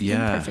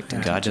imperfect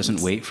intentions. God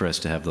doesn't wait for us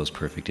to have those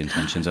perfect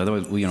intentions.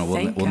 Otherwise,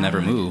 we'll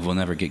never move. We'll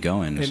never get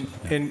going.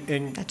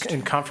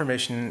 In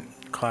confirmation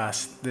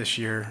class this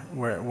year,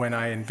 when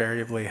I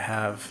invariably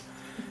have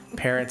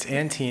parents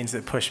and teens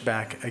that push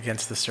back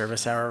against the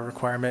service hour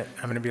requirement,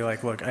 I'm going to be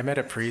like, look, I met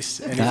a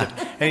priest, and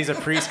he's a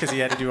priest because he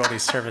had to do all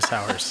these service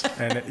hours,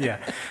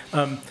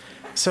 and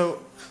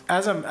so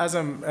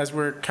as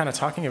we're kind of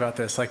talking about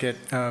this, like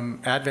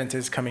Advent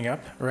is coming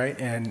up, right?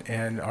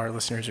 And our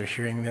listeners are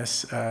hearing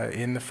this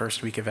in the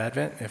first week of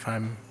Advent, if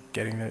I'm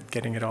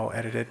getting it all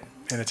edited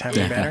in a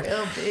timely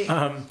manner.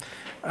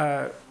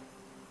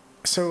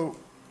 So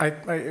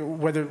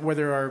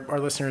whether our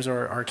listeners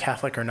are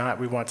Catholic or not,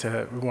 we want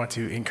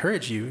to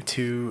encourage you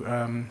to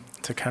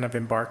kind of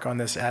embark on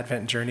this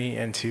Advent journey,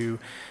 and to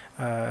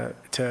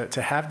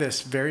have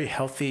this very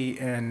healthy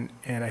and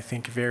I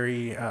think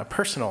very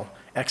personal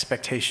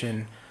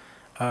expectation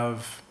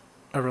of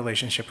a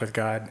relationship with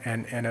God,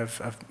 and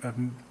of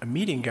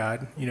meeting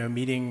God,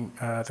 meeting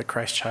the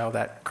Christ child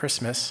at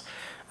Christmas.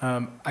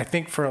 I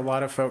think for a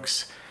lot of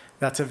folks,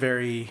 that's a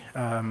very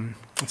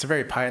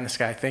pie in the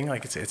sky thing.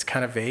 Like, it's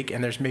kind of vague,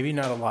 and there's maybe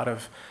not a lot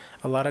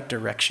of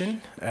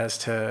direction as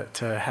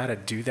to how to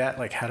do that,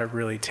 like how to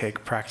really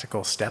take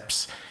practical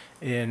steps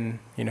in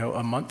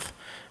a month.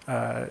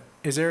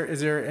 Is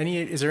there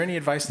any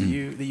advice that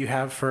you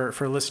have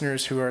for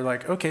listeners who are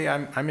like, okay,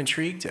 I'm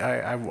intrigued.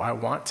 I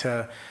want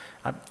to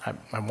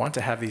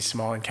have these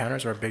small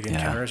encounters or big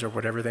encounters or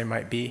whatever they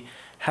might be.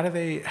 How do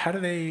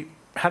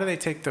they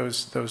take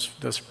those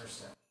first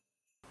steps?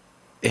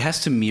 It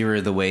has to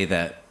mirror the way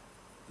that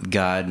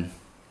God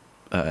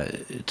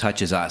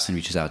touches us and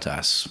reaches out to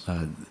us.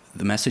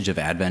 The message of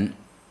Advent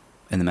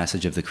and the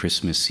message of the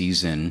Christmas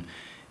season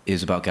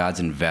is about God's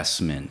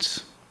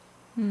investment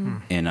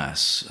in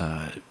us.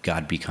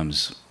 God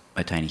becomes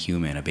a tiny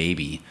human, a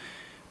baby,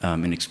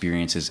 and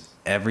experiences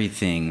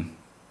everything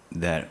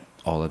that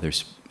all other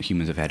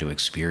humans have had to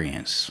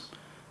experience.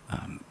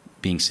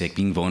 Being sick,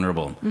 being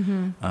vulnerable,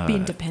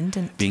 being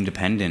dependent.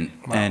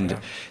 Wow, and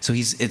so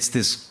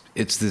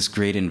it's this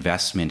great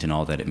investment in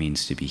all that it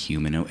means to be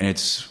human, and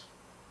it's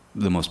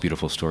the most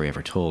beautiful story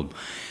ever told.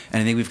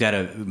 And I think we've got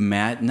to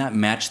not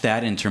match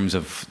that in terms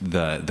of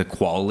the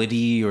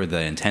quality or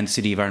the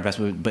intensity of our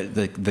investment, but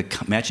the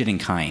match it in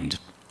kind.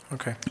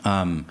 Okay.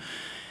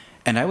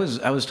 And I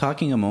was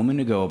talking a moment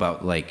ago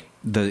about like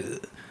the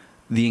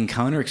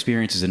encounter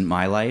experiences in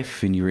my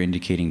life, and you were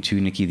indicating too,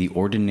 Nikki, the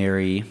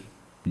ordinary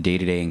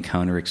day-to-day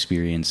encounter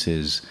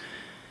experiences.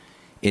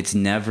 It's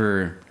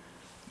never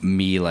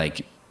me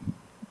like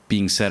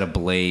being set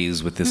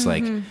ablaze with this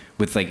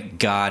with like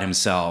God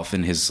himself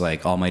and his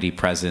like almighty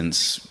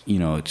presence,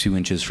 2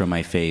 inches from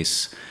my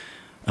face.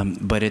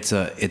 But it's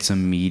a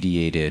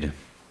mediated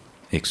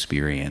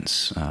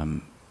experience.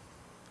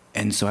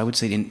 And so I would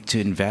say to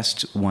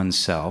invest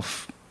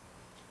oneself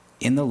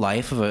in the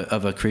life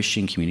of a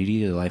Christian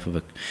community, the life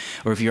of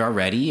or if you're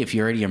already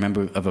a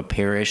member of a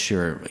parish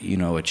or,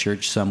 a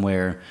church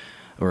somewhere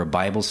or a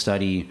Bible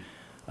study,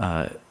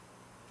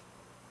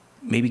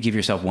 maybe give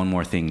yourself one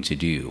more thing to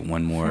do,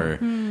 one more,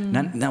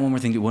 not one more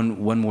thing,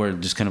 one more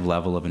just kind of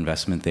level of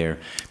investment there,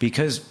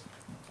 because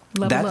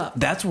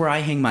that's where I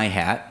hang my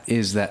hat,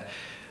 is that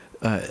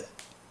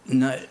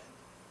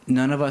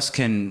none of us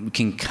can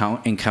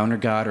encounter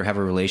God or have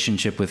a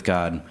relationship with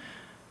God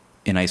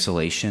in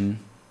isolation.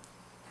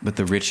 But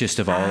the richest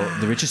of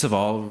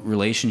all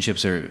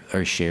relationships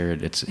are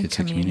shared. It's a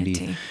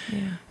community.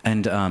 Yeah.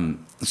 And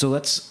so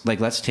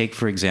let's take,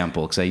 for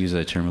example, because I used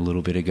that term a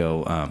little bit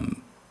ago, a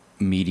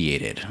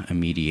mediated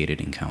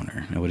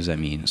encounter. Now, what does that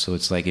mean? So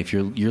it's like if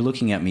you're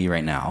looking at me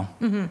right now,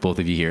 both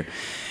of you here,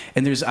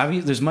 and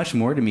there's much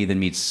more to me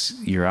than meets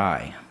your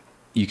eye.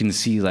 You can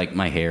see like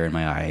my hair and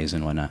my eyes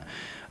and whatnot.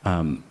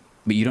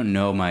 But you don't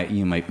know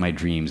my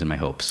dreams and my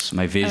hopes,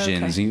 my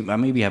visions. Okay. I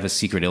maybe have a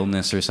secret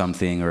illness or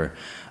something, or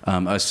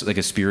like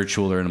a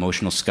spiritual or an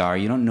emotional scar.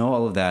 You don't know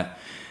all of that.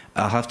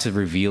 I'll have to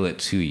reveal it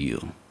to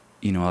you.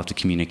 I'll have to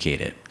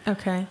communicate it.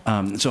 Okay.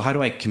 So how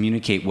do I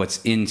communicate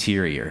what's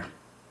interior?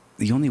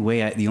 The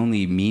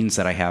only means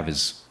that I have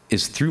is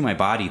through my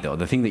body, though.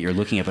 The thing that you're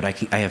looking at, but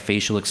I have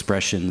facial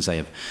expressions.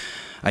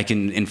 I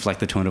can inflect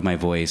the tone of my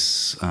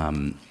voice.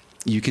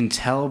 You can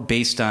tell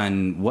based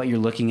on what you're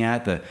looking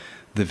at, the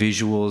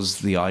visuals,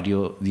 the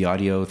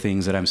audio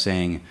things that I'm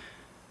saying,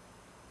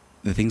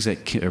 the things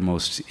that are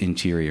most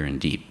interior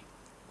and deep.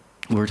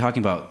 We're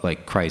talking about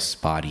like Christ's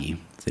body,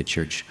 the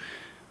church.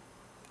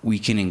 We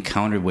can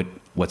encounter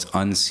what's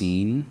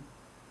unseen,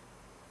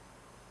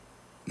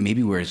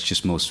 maybe where it's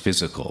just most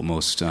physical,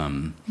 most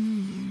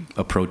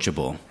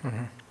approachable.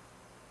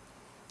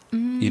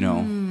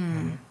 And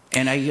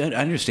I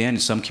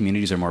understand some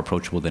communities are more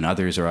approachable than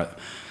others, or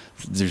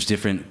there's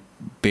different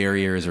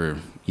barriers or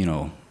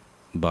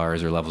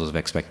bars or levels of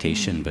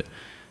expectation, but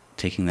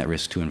taking that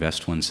risk to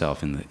invest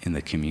oneself in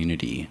the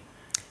community.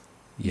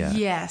 Yeah.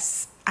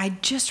 Yes, I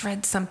just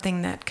read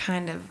something that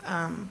kind of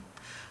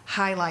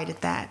highlighted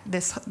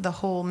the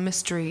whole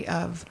mystery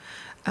of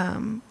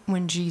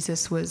when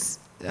Jesus was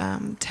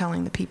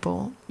telling the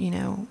people,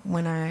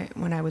 when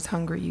I was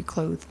hungry,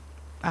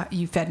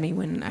 you fed me.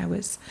 When I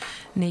was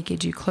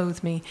naked, you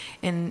clothed me.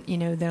 And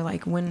they're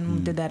like,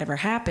 when did that ever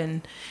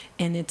happen?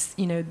 And it's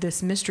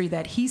this mystery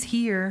that he's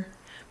here,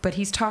 but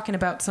he's talking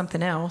about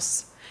something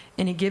else,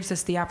 and it gives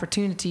us the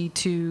opportunity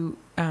to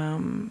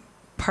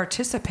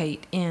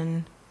participate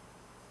in.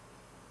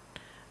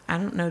 I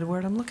don't know the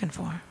word I'm looking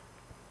for.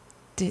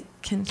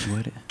 Can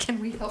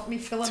we help me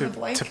fill in the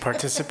blank? To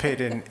participate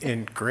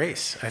in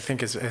grace, I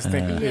think is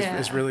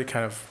really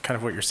kind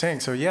of what you're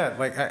saying. So yeah,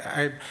 like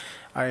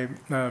I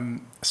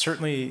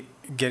certainly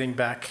getting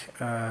back,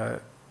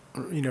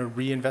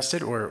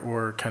 reinvested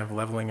or kind of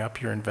leveling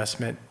up your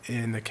investment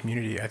in the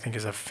community, I think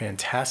is a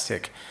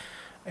fantastic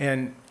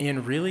and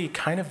really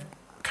kind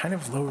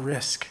of low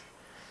risk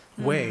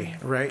way,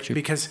 right? True.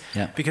 Because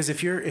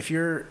if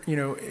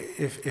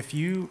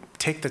you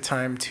take the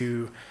time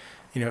to,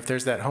 if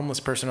there's that homeless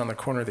person on the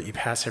corner that you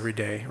pass every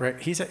day, right?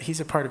 He's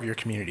a part of your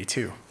community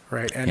too,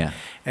 right?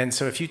 And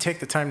so if you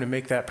take the time to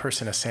make that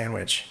person a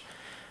sandwich,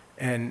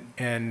 and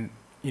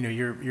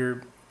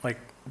you're like,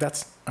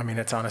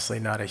 it's honestly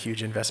not a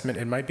huge investment.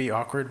 It might be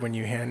awkward when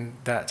you hand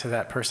that to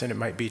that person. It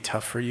might be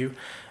tough for you,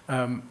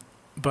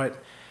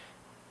 but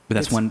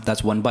that's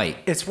one bite.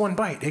 It's one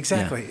bite,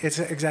 exactly. Yeah.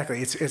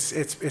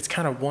 It's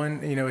kind of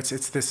one.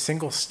 It's this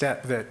single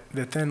step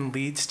that then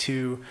leads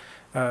to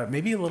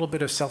maybe a little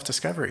bit of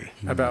self-discovery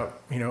about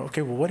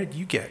okay, well, what did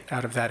you get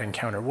out of that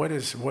encounter? What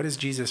is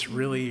Jesus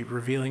really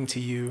revealing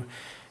to you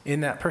in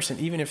that person?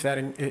 Even if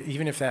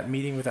that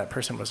meeting with that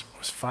person was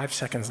 5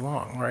 seconds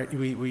long, right?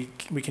 We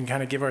can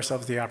kind of give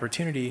ourselves the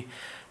opportunity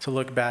to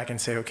look back and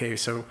say, okay,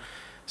 so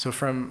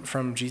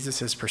from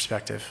Jesus's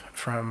perspective,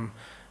 from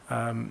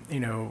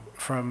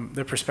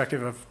the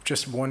perspective of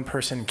just one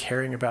person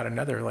caring about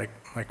another, like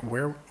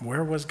where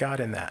was God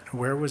in that?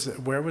 Where was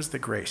the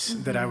grace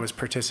that I was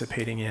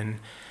participating in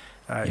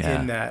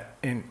that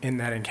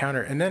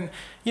encounter? And then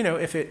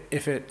if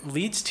it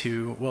leads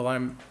to, well,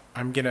 I'm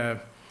gonna,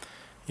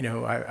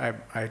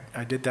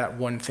 I did that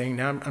one thing.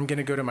 Now I'm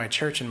gonna go to my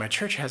church, and my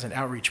church has an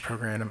outreach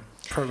program,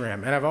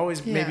 and I've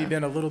always maybe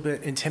been a little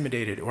bit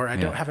intimidated, or I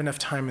don't have enough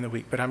time in the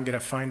week, but I'm gonna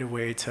find a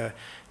way to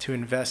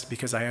invest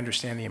because I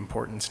understand the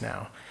importance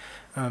now.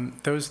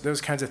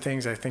 Those kinds of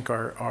things I think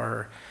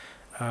are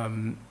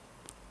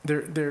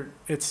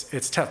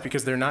it's tough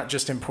because they're not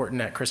just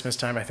important at Christmas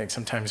time. I think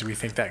sometimes we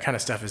think that kind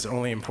of stuff is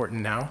only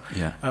important now.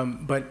 Yeah.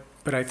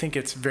 But I think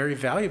it's very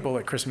valuable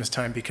at Christmas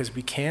time because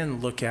we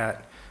can look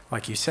at,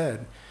 like you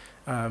said,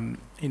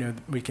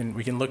 we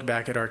can look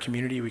back at our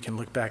community, we can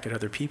look back at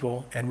other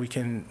people, and we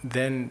can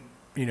then,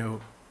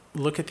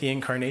 look at the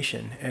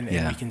incarnation, and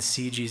we can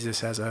see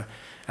Jesus as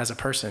a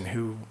person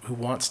who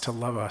wants to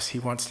love us. He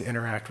wants to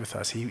interact with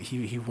us.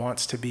 He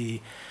wants to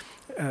be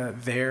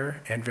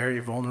there and very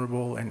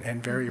vulnerable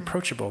and very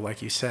approachable,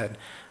 like you said.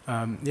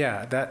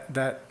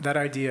 That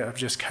idea of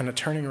just kind of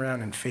turning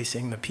around and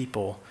facing the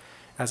people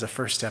as a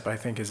first step, I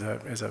think, is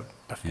a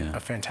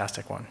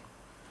fantastic one.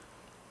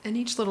 And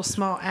each little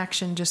small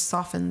action just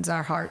softens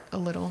our heart a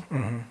little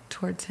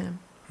towards him.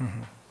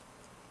 Mm-hmm.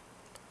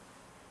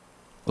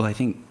 Well, I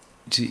think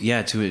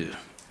to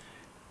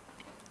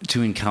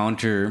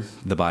encounter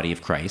the body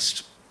of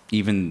Christ,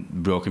 even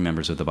broken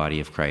members of the body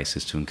of Christ,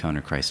 is to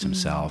encounter Christ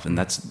himself. And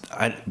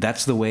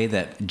that's the way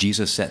that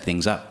Jesus set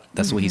things up.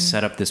 That's the way he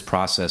set up this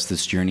process,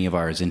 this journey of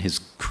ours, in his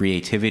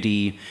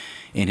creativity,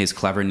 in his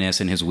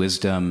cleverness, in his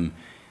wisdom.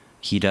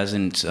 He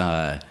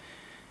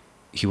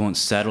won't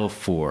settle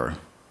for,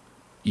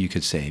 you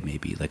could say,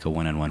 maybe like a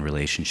one-on-one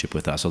relationship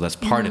with us. So that's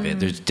part of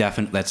it. There's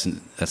definitely,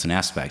 that's an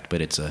aspect,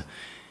 but it's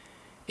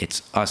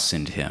us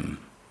and him,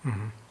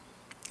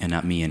 and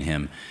not me and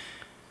him.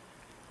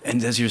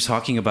 And as you're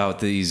talking about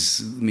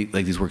these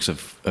works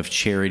of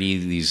charity,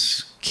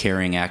 these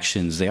caring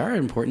actions, they are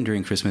important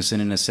during Christmas.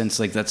 And in a sense,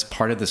 like, that's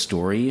part of the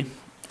story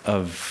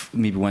of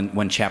maybe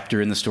one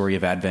chapter in the story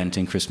of Advent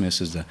and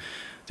Christmas is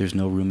there's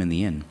no room in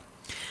the inn.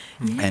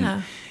 Yeah.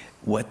 And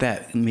what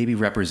that maybe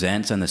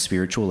represents on the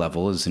spiritual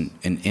level is an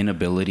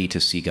inability to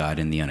see God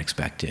in the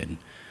unexpected.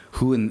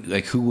 Who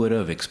would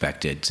have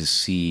expected to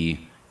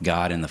see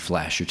God in the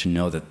flesh, or to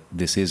know that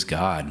this is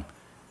God,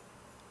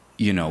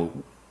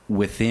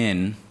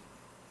 within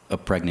a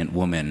pregnant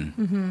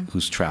woman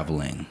who's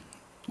traveling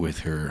with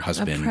her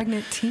husband. A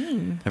pregnant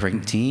teen.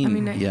 I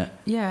mean,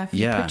 if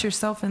you put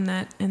yourself in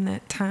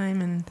that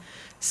time and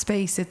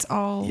space, it's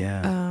all,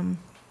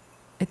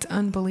 it's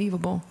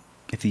unbelievable.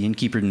 If the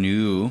innkeeper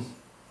knew,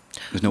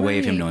 there's no way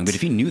of him knowing, but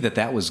if he knew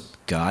that was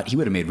God, he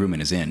would have made room in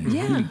his inn.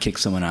 Yeah. He would kick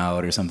someone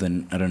out or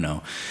something. I don't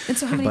know. And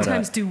so how many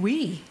times do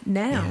we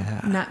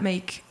now not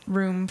make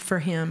room for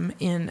him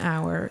in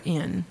our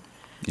inn?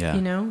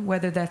 Yeah.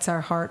 Whether that's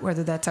our heart,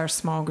 whether that's our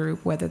small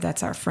group, whether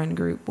that's our friend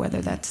group,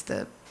 whether that's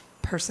the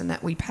person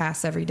that we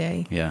pass every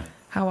day. Yeah.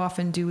 How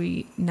often do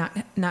we not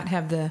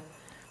have the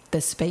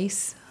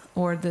space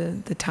or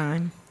the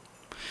time?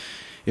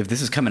 If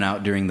this is coming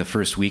out during the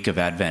first week of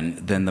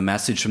Advent, then the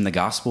message from the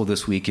gospel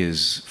this week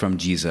is from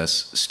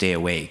Jesus: stay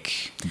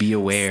awake, be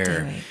aware.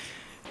 Stay awake.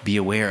 Be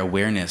aware,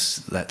 awareness,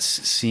 that's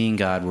seeing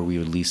God where we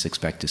would least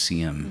expect to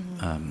see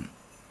him,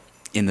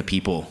 in the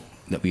people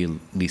that we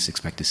least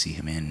expect to see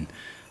him in.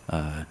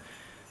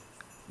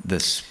 The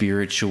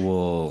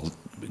spiritual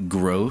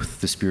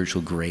growth, the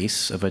spiritual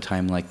grace of a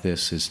time like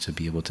this is to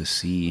be able to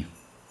see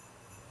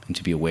and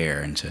to be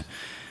aware and to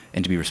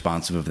be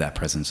responsive of that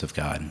presence of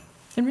God.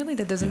 And really,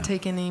 that doesn't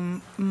take any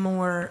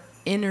more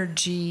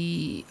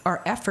energy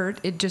or effort.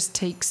 It just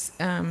takes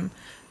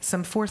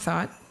some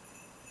forethought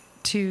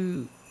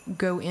to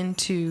go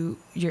into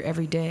your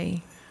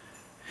everyday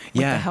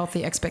with a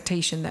healthy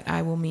expectation that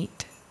I will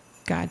meet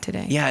God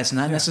today. Yeah, it's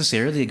not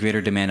necessarily a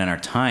greater demand on our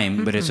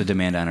time, but it's a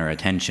demand on our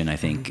attention. I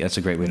think that's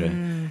a great way to,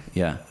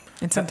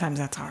 And sometimes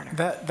that's harder.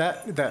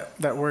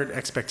 That word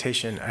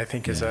expectation, I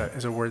think, is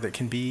a word that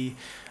can be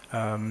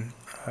a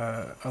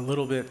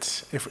little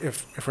bit,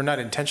 if we're not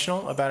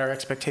intentional about our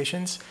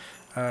expectations,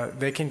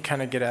 they can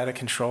kind of get out of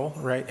control,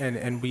 right?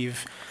 And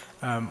we've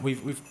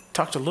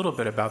talked a little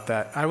bit about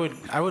that.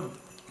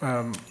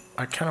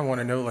 I kind of want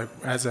to know, like,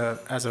 as a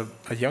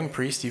young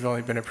priest, you've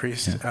only been a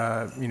priest,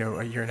 a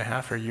year and a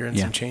half or a year and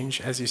some change,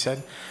 as you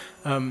said.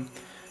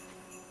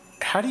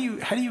 How do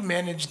you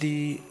manage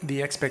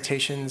the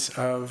expectations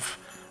of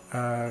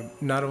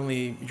not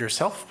only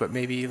yourself, but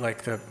maybe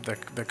like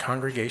the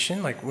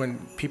congregation? Like, when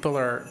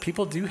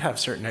people do have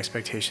certain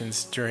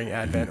expectations during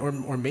Advent,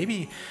 or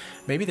maybe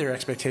their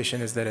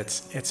expectation is that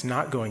it's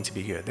not going to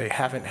be good. They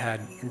haven't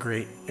had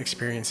great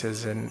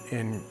experiences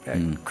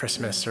in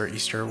Christmas or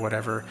Easter or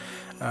whatever,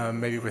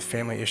 maybe with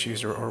family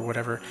issues or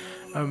whatever.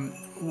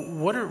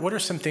 What are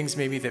some things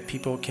maybe that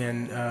people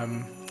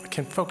can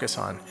focus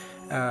on?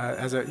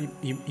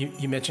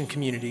 You mentioned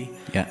community.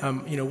 Yeah.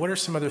 What are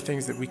some other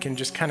things that we can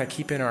just kind of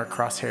keep in our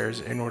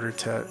crosshairs in order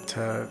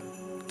to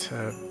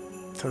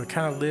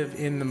kind of live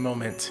in the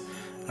moment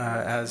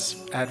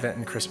as Advent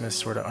and Christmas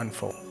sort of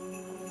unfold?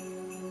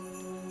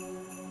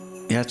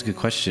 Yeah, that's a good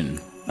question.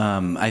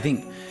 I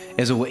think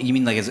as a way, you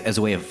mean like as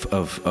a way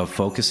of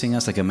focusing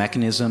us, like a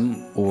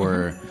mechanism,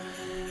 or,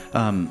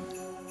 I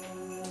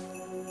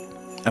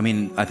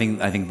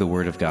think the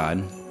Word of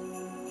God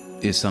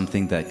is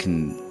something that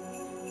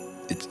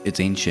it's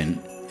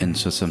ancient, and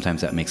so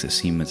sometimes that makes it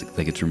seem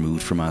like it's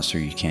removed from us, or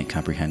you can't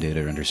comprehend it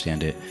or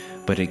understand it.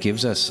 But it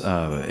gives us,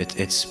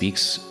 it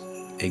speaks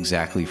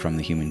exactly from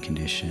the human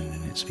condition,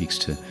 and it speaks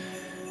to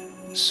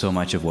so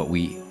much of what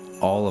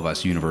all of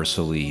us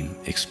universally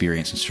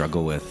experience and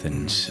struggle with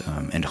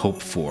and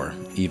hope for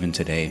even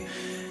today.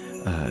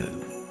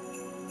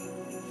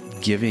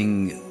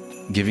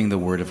 Giving the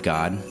Word of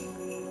God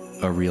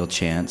a real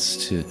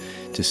chance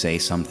to say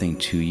something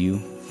to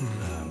you.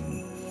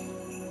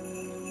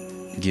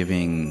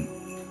 Giving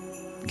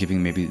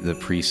maybe the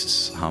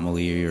priest's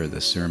homily or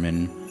the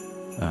sermon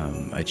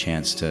a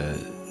chance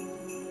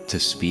to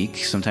speak.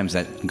 Sometimes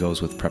that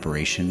goes with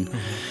preparation.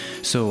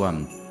 So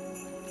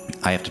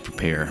I have to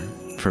prepare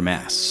for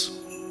Mass,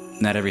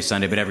 not every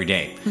Sunday, but every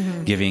day.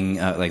 Giving,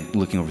 like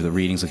looking over the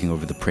readings, looking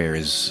over the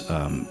prayers,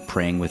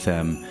 praying with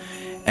them.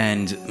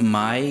 And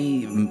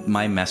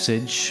my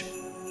message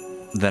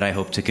that I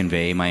hope to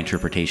convey, my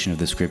interpretation of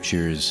the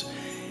Scriptures,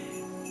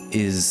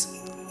 is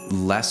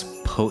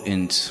less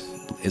potent,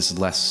 has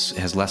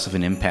less of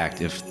an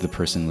impact if the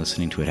person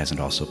listening to it hasn't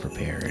also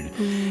prepared.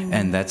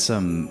 And that's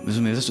this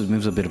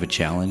is a bit of a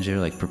challenge there,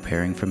 like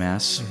preparing for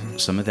Mass.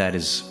 Some of that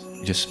is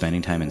just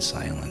spending time in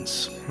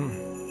silence,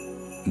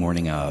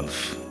 morning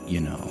of,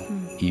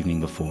 evening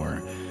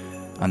before,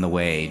 on the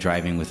way,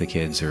 driving with the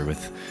kids or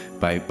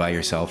by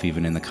yourself,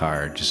 even in the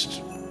car,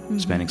 just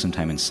spending some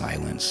time in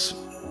silence.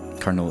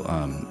 Cardinal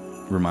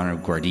Romano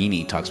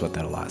Guardini talks about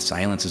that a lot.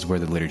 Silence is where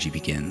the liturgy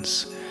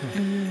begins.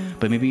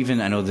 But maybe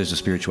even, I know there's a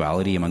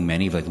spirituality among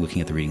many of like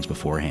looking at the readings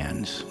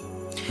beforehand,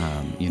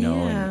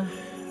 and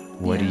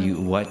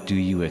what do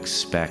you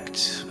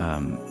expect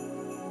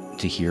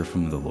to hear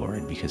from the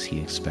Lord, because He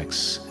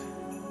expects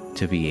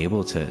to be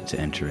able to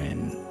enter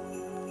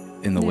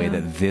in the way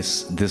that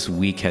this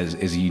week is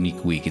a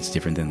unique week. It's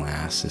different than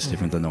last. It's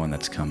different than the one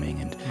that's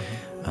coming, and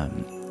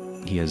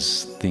He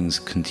has things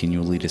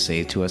continually to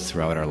say to us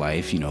throughout our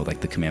life,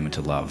 like the commandment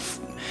to love.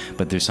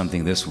 But there's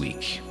something this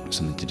week,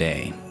 something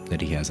today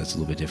that He has that's a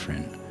little bit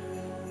different.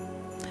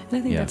 And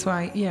I think that's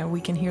why,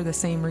 we can hear the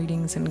same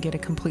readings and get a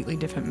completely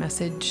different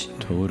message.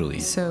 Totally.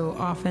 So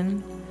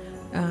often.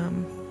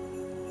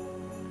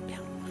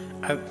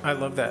 I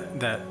love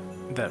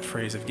that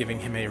phrase of giving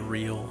Him a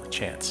real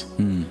chance,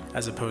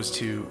 as opposed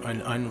to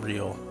an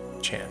unreal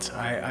chance.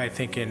 I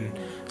think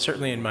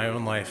certainly in my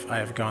own life, I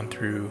have gone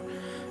through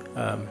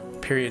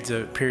periods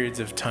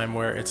of time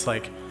where it's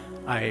like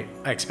I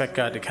expect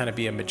God to kind of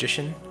be a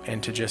magician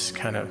and to just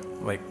kind of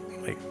like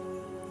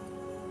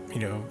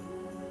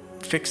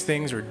fix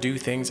things or do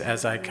things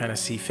as I kind of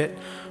see fit,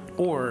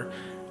 or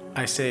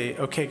I say,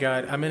 okay,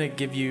 God, I'm going to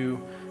give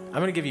you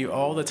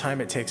all the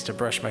time it takes to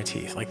brush my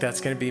teeth. Like that's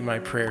going to be my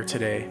prayer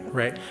today,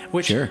 right?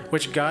 Which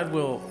God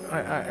will.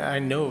 I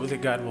know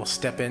that God will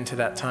step into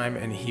that time,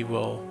 and He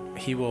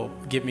will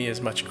give me as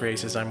much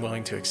grace as I'm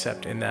willing to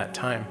accept in that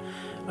time.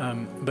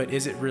 But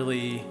is it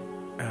really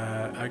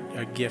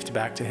a gift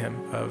back to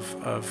Him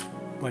of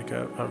like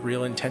a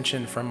real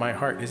intention from my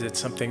heart? Is it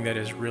something that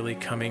is really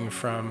coming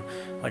from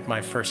like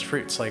my first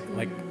fruits, like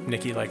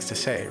Nikki likes to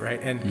say, right?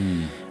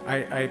 And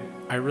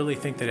I really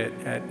think that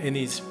in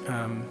these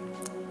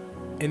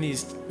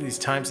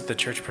times that the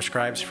Church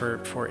prescribes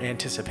for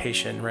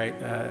anticipation, right?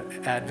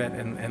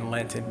 Advent and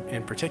Lent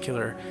in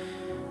particular,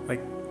 like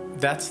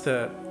that's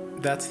the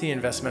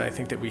investment I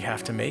think that we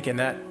have to make, and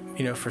that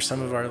for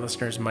some of our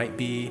listeners might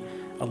be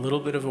a little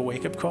bit of a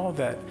wake-up call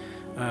that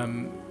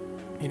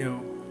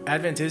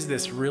Advent is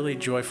this really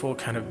joyful,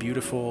 kind of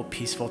beautiful,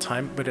 peaceful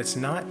time, but it's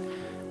not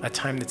a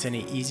time that's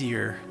any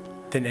easier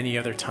than any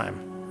other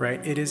time, right?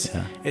 It is.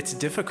 Yeah. It's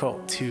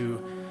difficult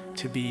to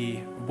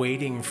be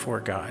waiting for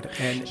God,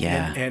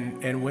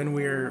 and when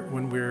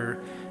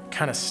we're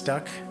kind of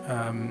stuck,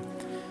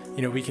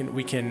 we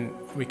can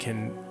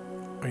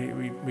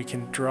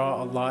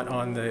draw a lot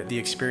on the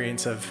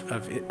experience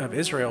of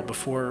Israel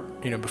before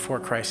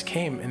Christ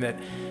came, and that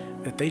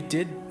they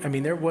did. I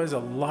mean, there was a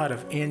lot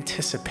of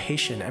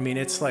anticipation. I mean,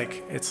 it's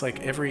like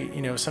every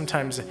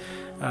sometimes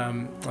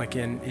like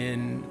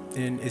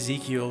in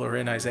Ezekiel or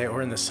in Isaiah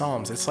or in the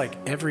Psalms, it's like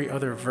every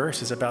other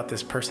verse is about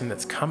this person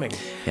that's coming.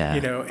 Yeah.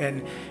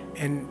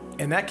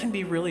 And that can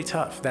be really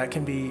tough. That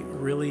can be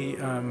really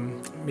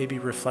maybe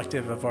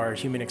reflective of our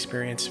human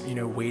experience.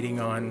 Waiting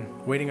on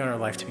our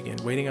life to begin,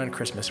 waiting on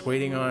Christmas,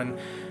 waiting on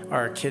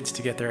our kids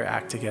to get their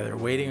act together,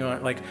 waiting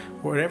on like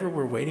whatever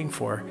we're waiting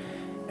for,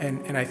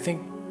 and I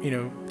think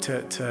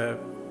to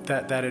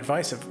that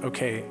advice of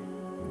okay,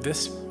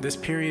 this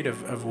period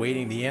of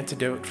waiting, the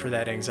antidote for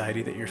that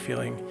anxiety that you're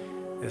feeling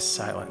is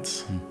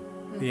silence.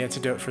 The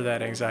antidote for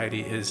that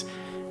anxiety is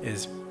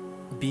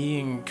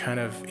being kind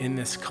of in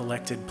this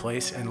collected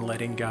place and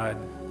letting God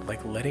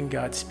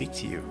speak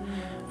to you.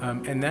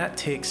 And that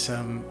takes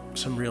some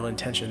real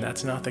intention.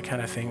 That's not the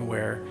kind of thing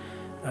where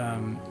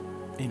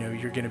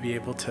you're going to be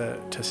able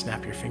to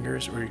snap your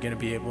fingers, or you're going to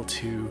be able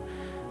to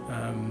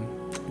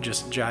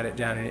just jot it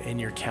down in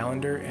your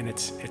calendar, and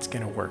it's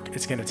going to work.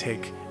 It's going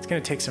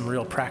to take some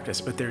real practice,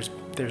 but there's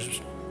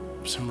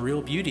some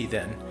real beauty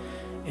then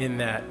in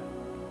that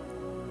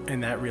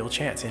real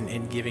chance,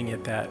 in giving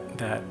it that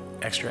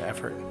extra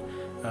effort.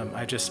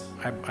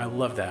 I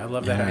love that. I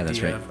love that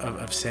idea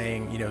of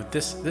saying,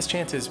 this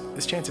chance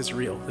is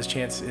real. This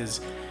chance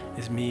is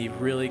me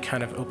really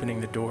kind of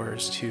opening the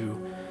doors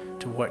to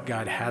what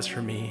God has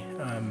for me,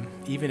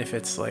 even if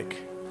it's like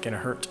gonna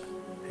hurt,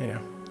 you know.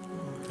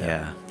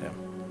 Yeah.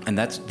 And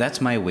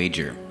that's my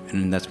wager,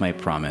 and that's my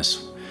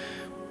promise.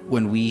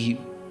 When we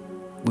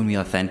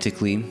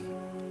authentically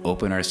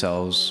open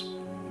ourselves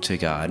to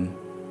God,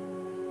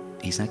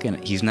 He's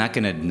not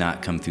gonna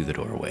not come through the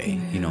doorway.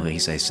 You know, I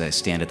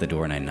stand at the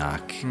door and I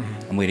knock.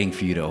 I'm waiting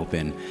for you to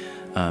open.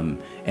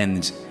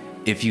 And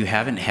if you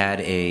haven't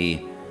had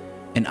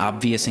an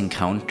obvious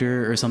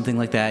encounter or something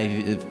like that,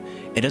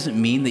 it doesn't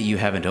mean that you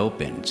haven't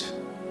opened,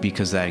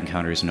 because that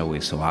encounter isn't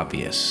always so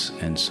obvious.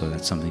 And so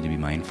that's something to be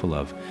mindful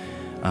of.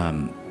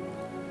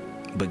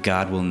 But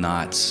God will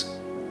not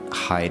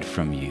hide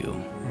from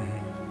you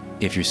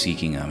if you're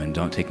seeking Him. And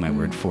don't take my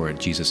word for it.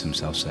 Jesus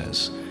Himself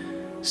says,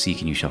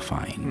 "Seek and you shall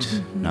find.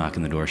 Knock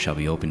and the door shall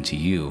be open to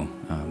you.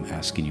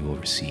 Ask and you will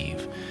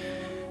receive."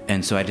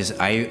 And so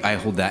I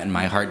hold that in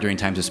my heart during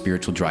times of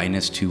spiritual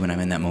dryness too, when I'm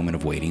in that moment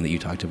of waiting that you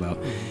talked about,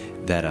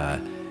 that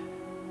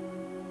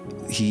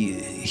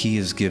he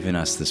has given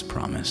us this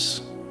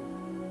promise,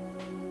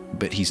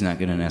 but He's not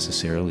going to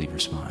necessarily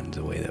respond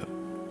the way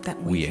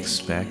that we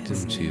expect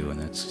Him to. And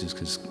that's just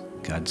because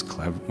God's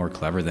more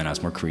clever than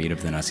us, more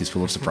creative than us. He's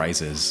full of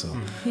surprises. So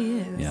He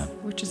is,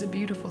 which is a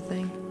beautiful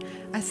thing.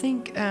 I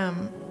think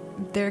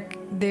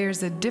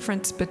there's a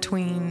difference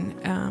between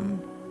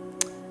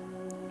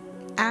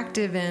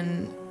active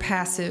and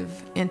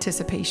passive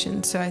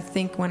anticipation. So I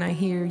think when I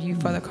hear you,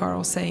 Father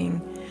Karl,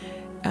 saying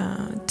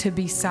to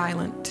be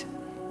silent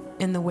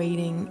in the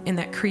waiting, and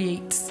that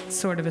creates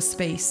sort of a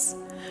space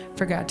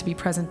for God to be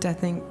present, I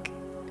think,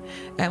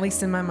 at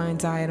least in my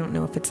mind's eye, I don't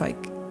know if it's like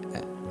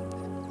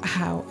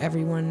how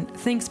everyone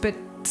thinks, but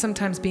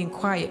sometimes being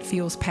quiet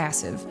feels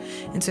passive.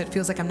 And so it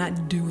feels like I'm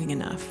not doing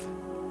enough.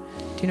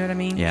 Do you know what I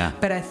mean? Yeah.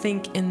 But I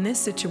think in this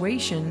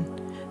situation,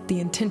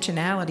 the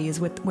intentionality is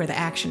where the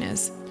action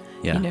is.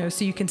 Yeah. You know,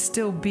 so you can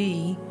still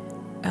be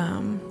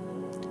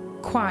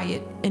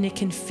quiet, and it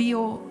can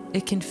feel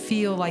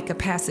like a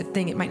passive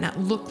thing. It might not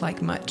look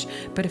like much,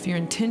 but if your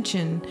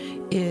intention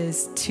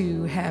is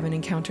to have an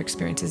encounter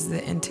experience, is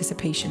the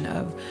anticipation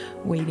of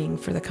waiting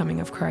for the coming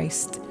of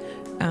Christ,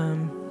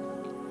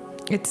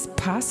 it's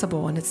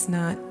possible, and it's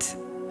not.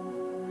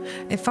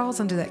 It falls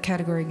under that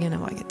category again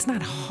of like, it's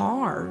not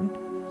hard.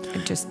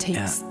 It just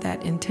takes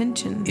that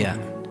intention. Yeah.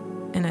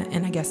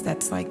 And I guess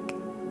that's like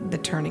the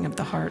turning of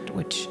the heart,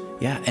 which.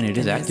 Yeah, and it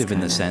is active in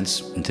the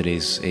sense in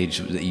today's age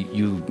that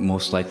you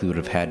most likely would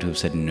have had to have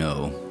said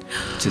no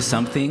to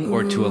something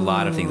or to a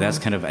lot of things. That's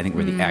kind of, I think,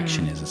 where the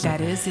action is. It's that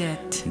like, is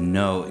it.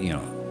 No,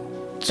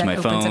 to my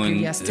phone,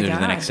 yes to the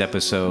God. next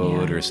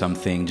episode or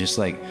something. Just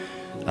like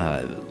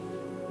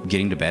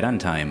getting to bed on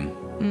time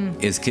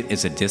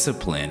is a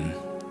discipline.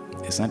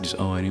 It's not just,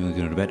 I need to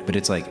go to bed, but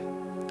it's like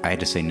I had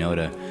to say no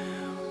to,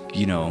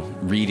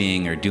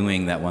 reading or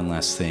doing that one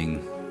last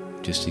thing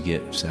just to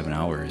get 7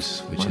 hours,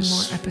 which one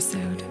is more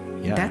episode.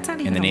 Yeah, That's not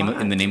even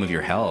in the name of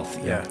your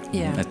health. Yeah.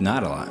 That's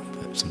not a lot,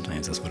 but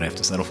sometimes that's what I have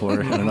to settle for.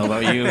 I don't know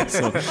about you.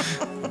 So.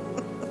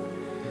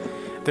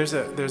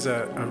 There's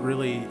a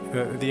really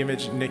the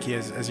image, Nikki,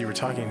 as you were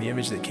talking, the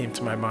image that came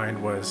to my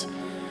mind was,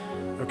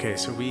 okay,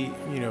 so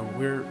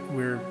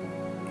we're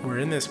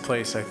in this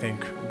place, I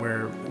think,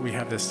 where we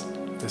have this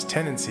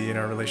tendency in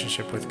our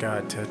relationship with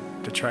God to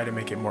try to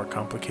make it more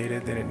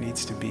complicated than it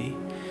needs to be,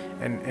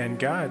 and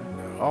God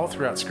all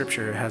throughout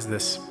Scripture has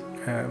this,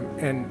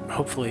 and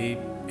hopefully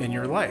in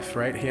your life,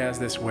 right? He has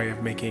this way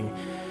of making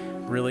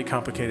really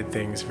complicated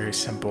things very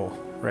simple,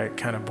 right?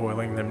 Kind of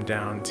boiling them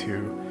down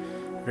to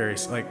very,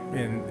 like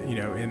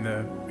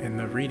in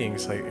the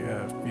readings, like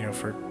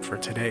for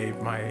today,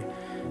 my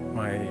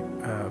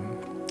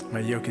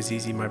yoke is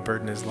easy, my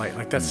burden is light.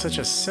 Like that's such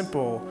a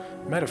simple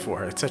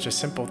metaphor. It's such a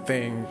simple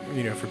thing,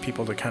 for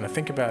people to kind of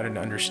think about and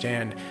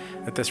understand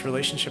that this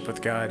relationship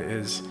with God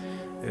is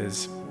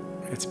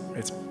it's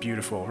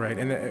beautiful, right?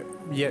 And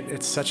yet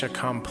it's such a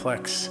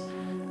complex.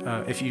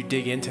 If you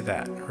dig into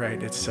that,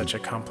 right, it's such a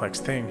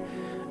complex thing.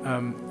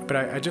 But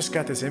I just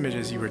got this image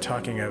as you were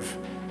talking of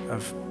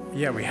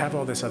we have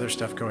all this other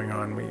stuff going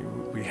on.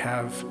 We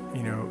have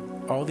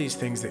all these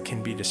things that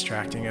can be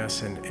distracting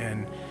us,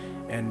 and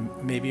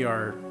maybe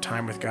our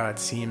time with God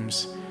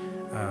seems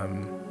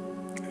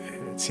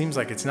it seems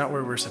like it's not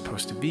where we're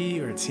supposed to be,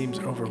 or it seems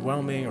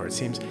overwhelming, or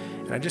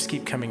and I just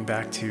keep coming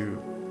back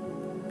to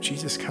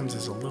Jesus comes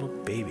as a little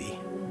baby.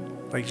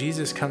 Like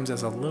Jesus comes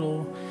as a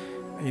little,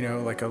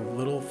 like a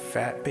little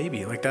fat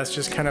baby. Like that's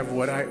just kind of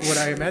what I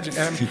imagine.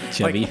 And I'm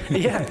chubby.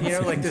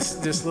 Like, like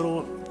this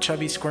little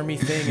chubby, squirmy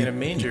thing in a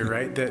manger,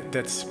 right?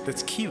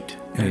 That's cute,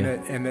 and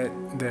that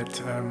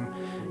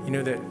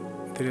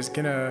is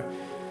gonna,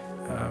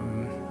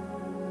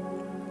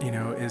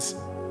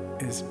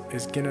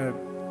 is gonna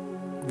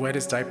wet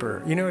his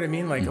diaper. You know what I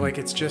mean? Like like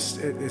it's just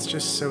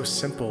so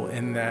simple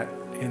in that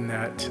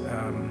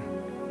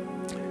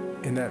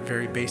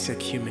very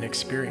basic human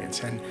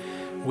experience, and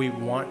we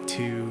want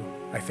to,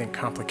 I think,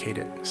 complicate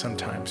it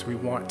sometimes. We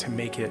want to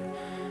make it,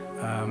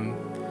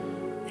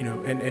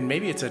 and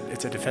maybe it's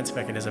a defense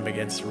mechanism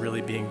against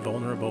really being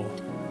vulnerable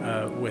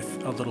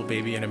with a little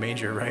baby in a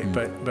manger, right?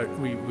 But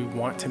we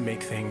want to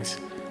make things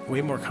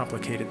way more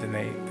complicated than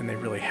they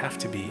really have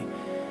to be.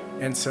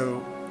 And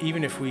so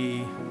even if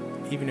we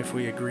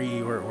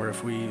agree or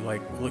if we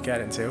like look at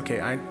it and say,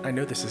 okay, I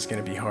know this is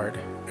going to be hard,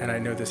 and I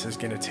know this is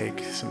going to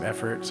take some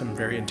effort, some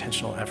very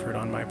intentional effort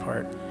on my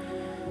part,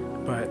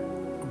 but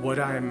what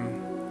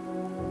I'm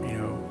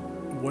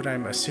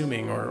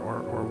assuming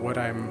or what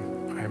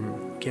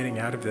I'm getting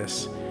out of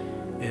this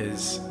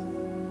is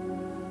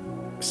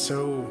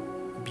so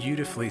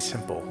beautifully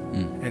simple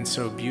and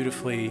so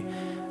beautifully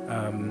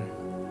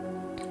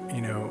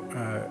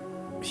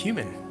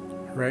human,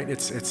 right?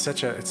 It's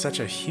such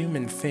a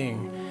human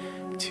thing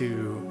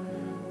to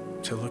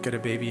look at a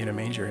baby in a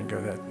manger and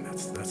go,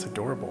 that's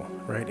adorable,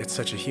 right? It's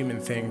such a human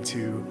thing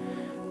to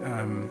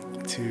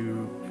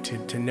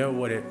know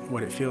what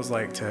it feels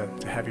like to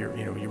have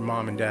your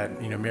mom and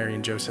dad, Mary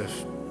and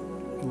Joseph,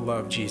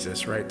 love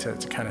Jesus, right? To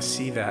kind of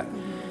see that.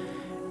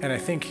 And I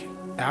think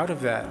out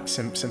of that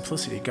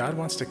simplicity, God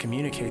wants to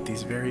communicate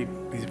these very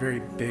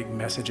big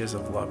messages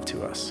of love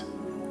to us,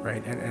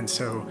 right? And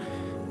so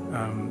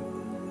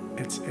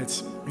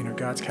it's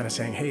God's kind of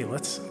saying, hey,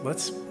 let's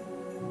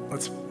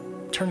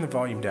turn the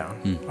volume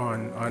down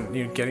on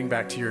getting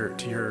back to your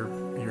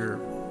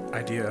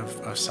idea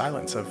of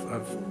silence,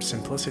 of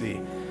simplicity.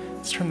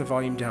 Let's turn the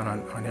volume down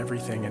on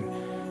everything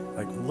and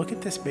like, look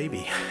at this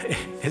baby.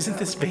 Isn't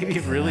this baby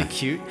really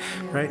cute,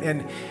 right?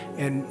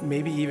 And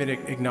maybe even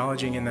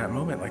acknowledging in that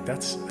moment, like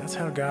that's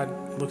how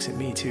God looks at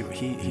me too.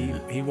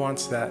 He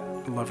wants that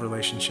love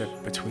relationship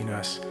between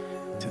us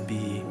to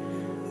be,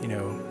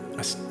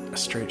 a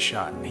straight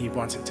shot. He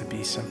wants it to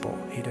be simple.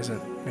 He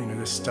doesn't,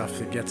 this stuff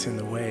that gets in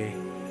the way.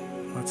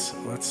 Let's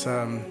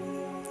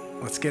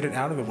get it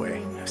out of the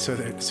way so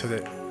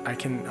that I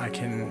can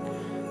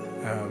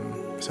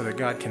so that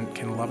God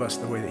can love us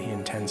the way that He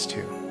intends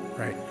to,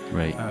 right?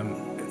 Right.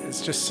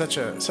 It's just such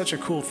a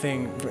cool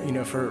thing,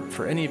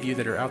 for any of you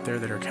that are out there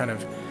that are kind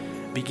of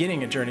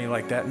beginning a journey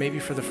like that, maybe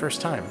for the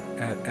first time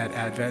at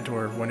Advent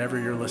or whenever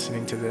you're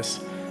listening to this.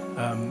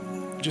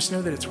 Just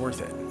know that it's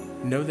worth it.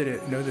 Know that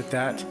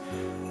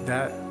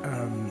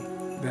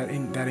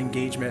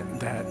engagement,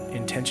 that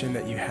intention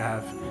that you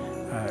have,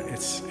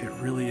 it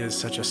really is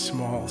such a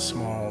small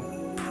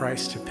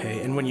price to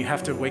pay. And when you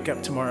have to wake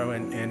up tomorrow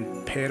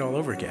and pay it all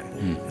over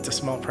again, it's a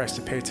small price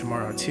to pay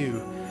tomorrow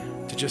too,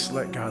 to just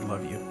let God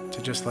love you,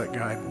 to just let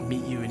God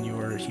meet you in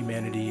your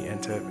humanity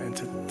and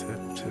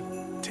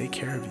to take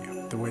care of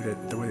you the way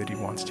that He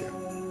wants to.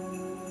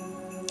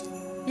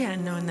 Yeah,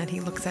 knowing that He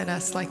looks at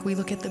us like we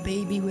look at the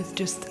baby with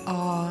just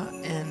awe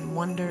and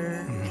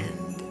wonder,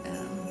 and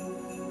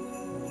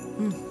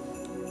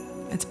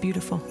it's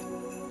beautiful.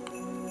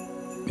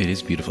 It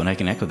is beautiful, and I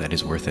can echo that.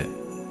 It's worth it.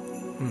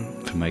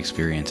 From my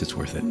experience, it's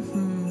worth it.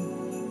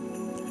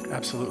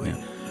 Absolutely.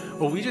 Yeah.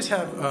 Well, we just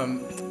have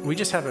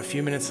a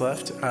few minutes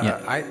left.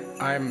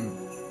 I'm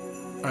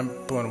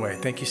blown away.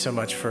 Thank you so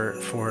much for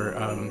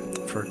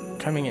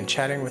coming and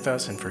chatting with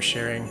us and for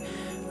sharing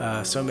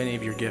so many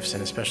of your gifts,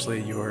 and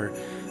especially your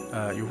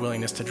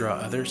willingness to draw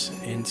others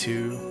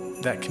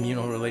into that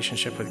communal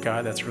relationship with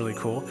God. That's really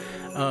cool.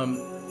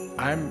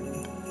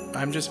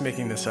 I'm just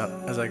making this up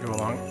as I go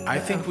along. I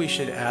think we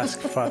should ask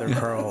Father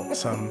Karl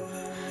some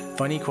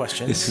funny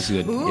questions. This is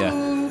good. Ooh. Yeah.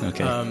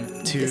 Okay.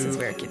 This is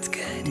where it gets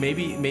good.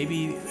 Maybe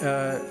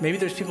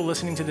there's people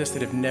listening to this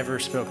that have never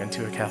spoken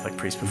to a Catholic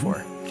priest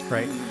before,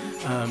 right?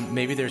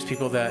 Maybe there's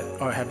people that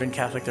have been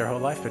Catholic their whole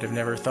life but have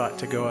never thought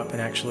to go up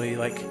and actually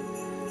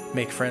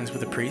make friends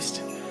with a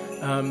priest.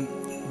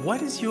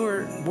 What is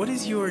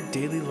your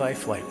daily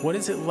life like? What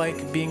is it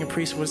like being a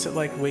priest? What is it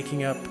like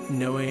waking up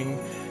knowing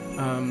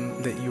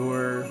that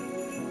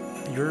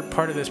you're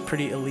part of this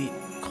pretty elite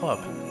club?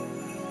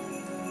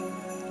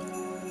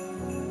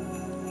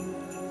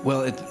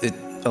 Well,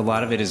 a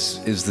lot of it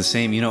is the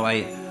same.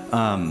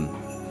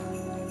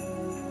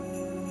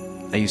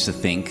 I used to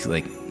think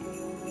like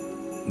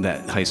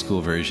that high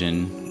school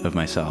version of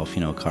myself,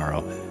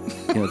 Karl.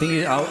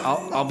 Thinking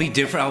I'll be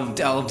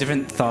different. I'll have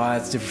different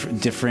thoughts,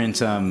 different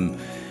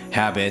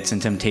habits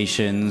and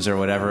temptations or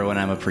whatever. When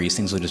I'm a priest,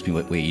 things will just be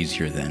way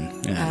easier then.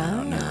 I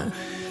don't know.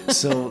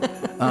 So,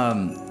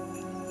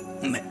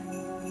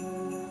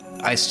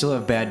 I still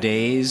have bad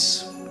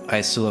days.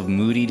 I still have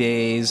moody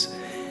days.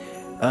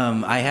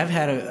 I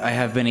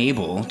have been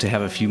able to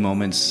have a few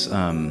moments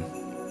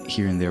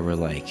here and there where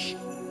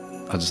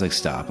I'll just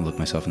stop and look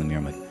myself in the mirror.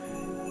 I'm like,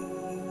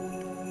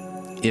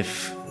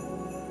 if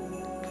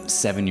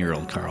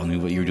 7-year-old Karl knew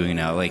what you were doing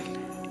now,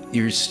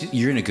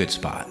 you're in a good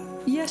spot.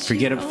 Yes.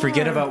 Forget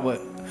about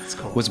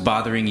what's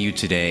bothering you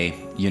today,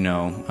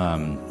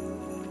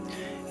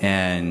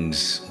 and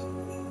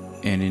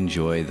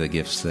enjoy the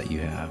gifts that you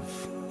have,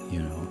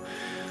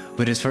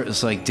 But as far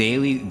as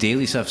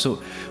daily stuff,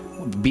 so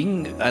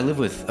I live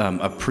with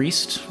a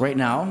priest right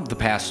now, the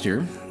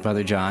pastor,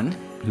 Father John,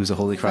 who's a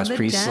Holy Cross Brother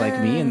priest Dan.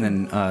 like me, and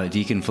then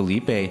Deacon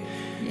Felipe,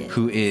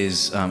 who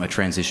is a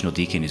transitional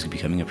deacon who's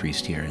becoming a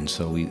priest here. And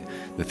so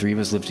the three of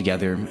us live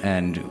together,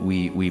 and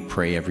we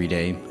pray every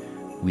day.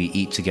 We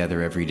eat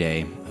together every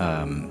day,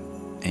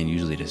 and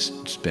usually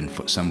just spend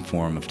some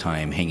form of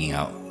time hanging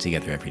out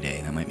together every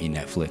day. That might be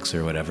Netflix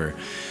or whatever.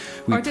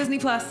 Or Disney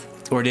Plus.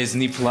 Or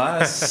Disney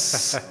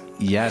Plus.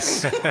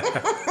 Yes.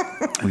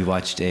 We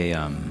watched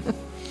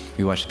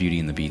Beauty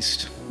and the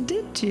Beast.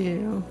 Did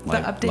you? The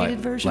updated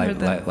version or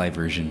the live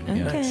version?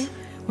 Okay. Yeah.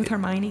 With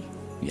Hermione.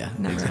 Yeah.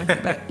 Not Exactly.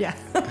 really, but yeah.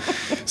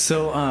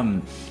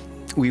 So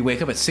we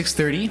wake up at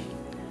 6:30.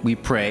 We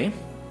pray,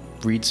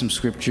 read some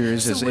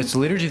scriptures. So It's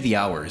Liturgy of the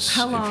Hours.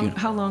 How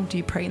long do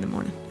you pray in the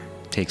morning?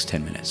 Takes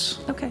 10 minutes.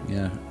 Okay.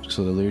 Yeah.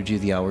 So the Liturgy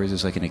of the Hours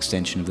is like an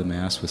extension of the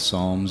Mass with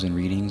psalms and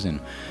readings, and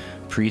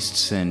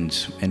priests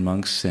and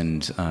monks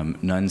and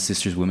nuns,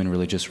 sisters, women,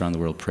 religious around the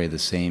world pray the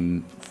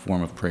same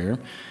form of prayer.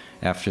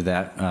 After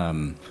that,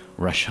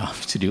 rush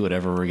off to do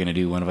whatever we're going to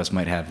do. One of us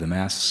might have the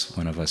Mass.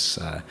 One of us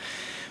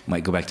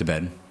might go back to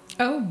bed.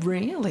 Oh,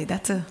 really?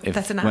 That's an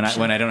option.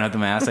 When I don't have the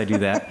Mass, I do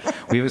that.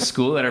 We have a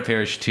school at our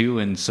parish too,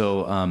 and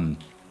so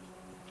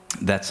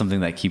that's something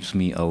that keeps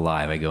me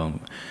alive. I go.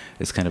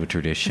 It's kind of a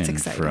tradition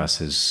for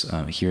us as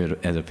here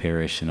at a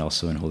parish, and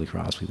also in Holy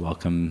Cross. We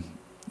welcome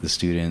the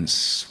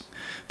students.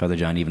 Father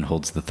John even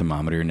holds the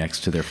thermometer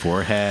next to their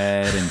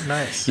forehead, and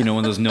nice. One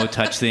of those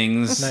no-touch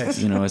things.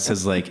 Nice. It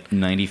says like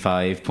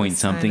 95 point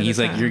something. He's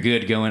like, "You're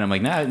good going." I'm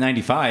like, "Nah,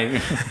 95."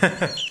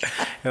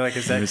 You're like,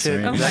 is that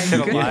kid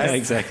Yeah, alive?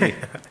 exactly.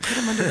 Put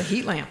him under the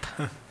heat lamp.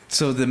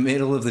 So the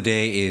middle of the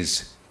day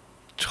is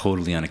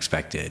totally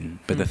unexpected,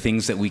 but the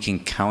things that we can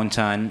count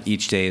on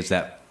each day is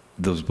that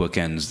those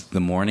bookends.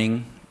 The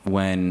morning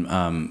when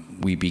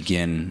we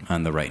begin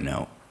on the right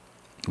note,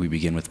 we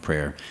begin with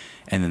prayer.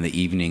 And then the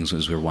evenings,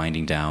 as we're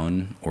winding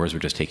down, or as we're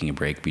just taking a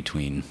break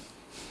between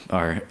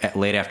our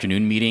late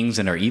afternoon meetings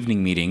and our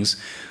evening meetings,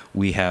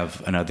 we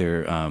have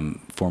another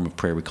form of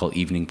prayer we call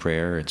evening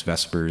prayer. It's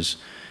Vespers,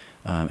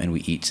 and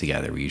we eat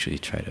together. We usually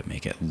try to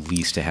make at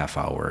least a half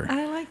hour.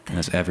 I like that. And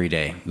that's every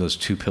day. Those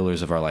two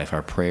pillars of our life,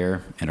 our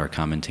prayer and our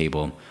common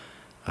table.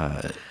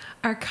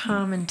 Our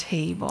common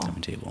table.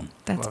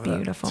 That's Love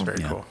beautiful. That.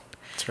 It's very cool.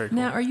 It's very cool.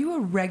 Now, are you a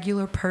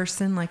regular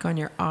person? Like on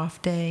your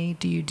off day,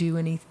 do you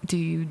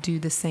do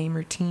the same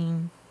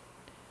routine?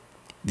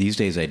 These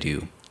days I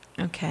do.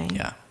 Okay.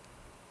 Yeah.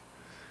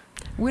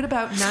 What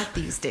about not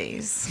these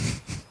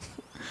days?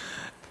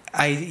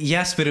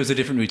 Yes, but it was a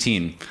different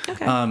routine.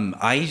 Okay.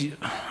 I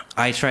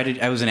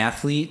was an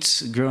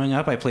athlete growing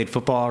up. I played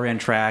football, ran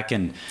track,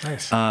 and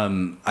nice.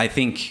 I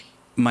think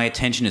my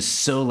attention is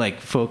so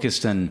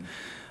focused on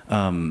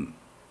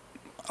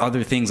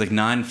other things, like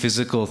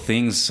non-physical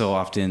things, so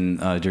often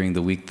during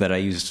the week that I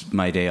used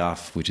my day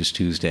off, which is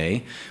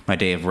Tuesday, my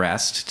day of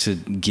rest, to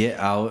get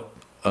out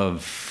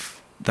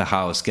of the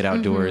house, get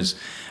outdoors.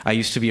 Mm-hmm. I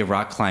used to be a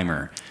rock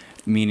climber,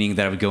 meaning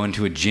that I would go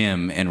into a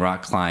gym and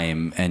rock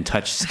climb and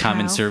touch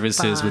common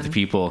surfaces with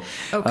people.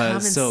 Oh,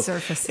 common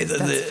surfaces.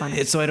 That's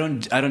funny. So I don't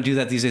do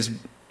that these days.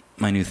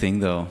 My new thing,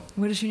 though,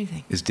 what is your new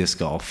thing? Is disc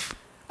golf.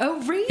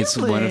 Oh, really? It's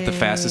one of the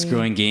fastest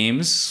growing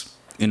games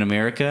in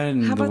America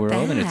and the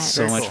world, and it's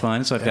so much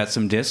fun. So I've got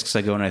some discs.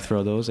 I go and I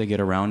throw those. I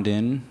get a round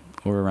in,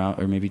 or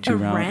maybe two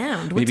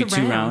rounds. Maybe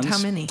two rounds. How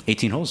many?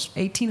 18 holes.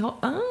 18 holes.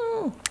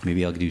 Oh.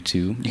 Maybe I'll do 2.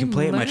 You can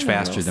play it much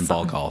faster than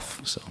ball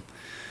golf. So.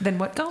 Then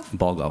what golf?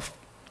 Ball golf.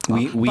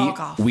 Ball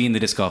golf. We in the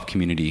disc golf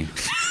community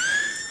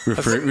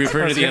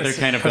refer to the other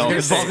kind of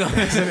golf. Ball golf,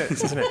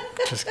 isn't it?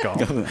 Just golf.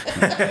 You're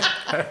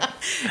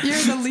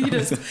the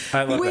elitist.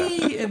 I love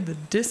we in the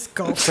disc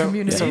golf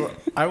community. So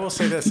I will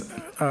say this: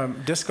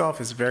 disc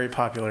golf is very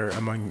popular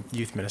among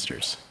youth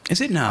ministers.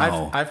 Is it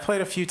now? I've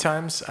played a few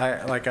times. I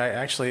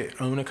actually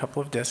own a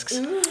couple of discs.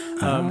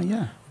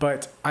 Yeah.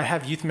 But I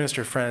have youth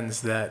minister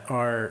friends that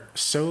are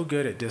so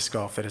good at disc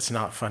golf that it's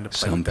not fun to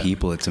play with them. Some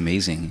people, it's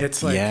amazing.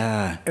 It's like,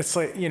 it's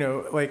like,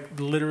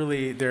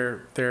 literally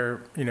they're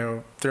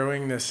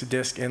throwing this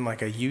disc in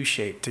like a U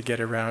shape to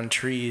get around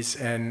trees,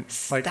 and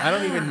I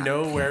don't even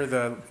know where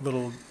the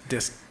little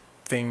disc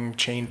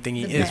chain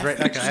thingy is, right?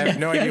 Like I have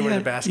no idea where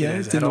the basket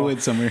is it's in the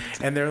woods somewhere.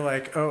 And they're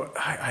like, "Oh,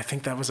 I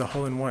think that was a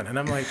hole in one," and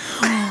I'm like,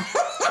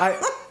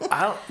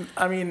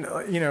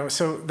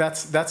 so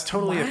that's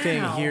totally a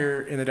thing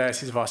here in the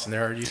Diocese of Austin.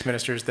 There are youth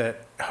ministers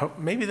that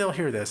maybe they'll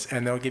hear this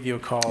and they'll give you a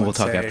call. We'll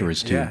talk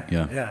afterwards too.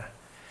 Yeah.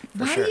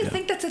 Why do you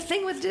think that's a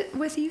thing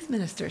with youth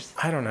ministers?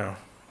 I don't know.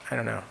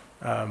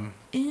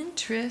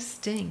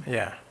 Interesting.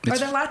 Yeah. Are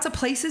there lots of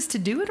places to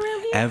do it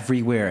around here?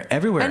 Everywhere.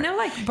 I know,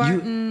 like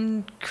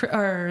Barton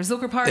or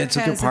Zilker Park has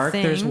Zilker Park, a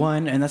thing. there's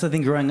one, and that's the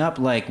thing. Growing up,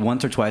 like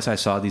once or twice, I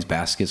saw these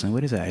baskets, and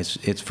what is that?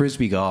 It's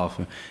frisbee golf.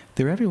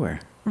 They're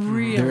everywhere.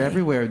 Really? They're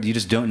everywhere. You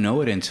just don't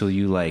know it until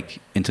you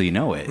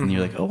know it, and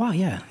you're like, oh wow,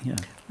 yeah.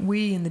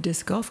 We in the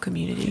disc golf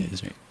community. Yeah,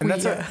 that's right. And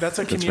that's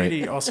a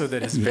community also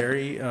that is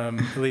very,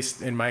 at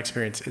least in my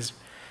experience,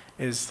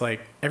 is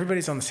like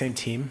everybody's on the same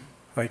team.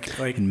 Like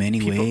in many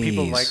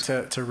people ways.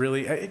 like to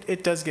really.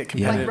 It does get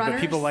competitive, Like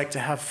but people like to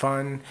have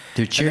fun.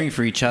 They're cheering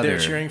for each other. They're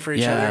cheering for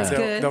each Yeah.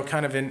 other. They'll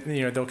kind of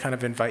they'll kind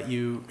of invite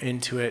you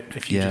into it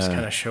if you just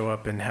kind of show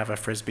up and have a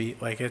frisbee.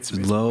 Like it's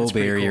low it's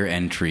barrier cool.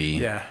 entry.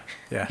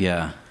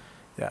 Yeah.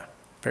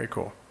 Very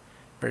cool.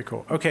 Very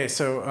cool. Okay,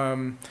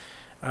 so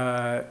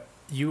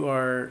you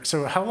are.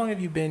 So how long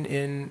have you been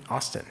in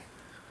Austin?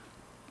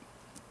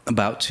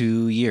 About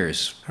 2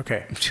 years.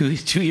 Okay.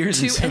 2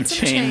 years and some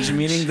change,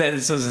 meaning that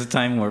it's a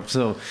time warp.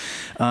 So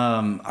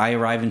I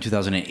arrived in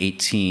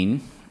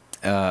 2018,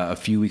 a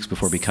few weeks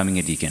before becoming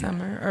a deacon.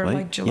 Summer or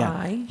like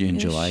July. Yeah, in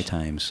July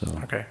time. So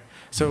okay.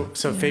 So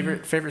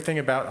favorite thing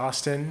about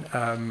Austin,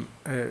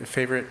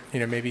 favorite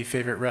maybe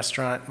favorite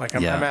restaurant. Like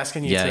I'm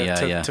asking you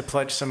to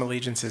pledge some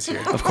allegiances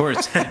here. Of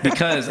course,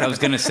 because I was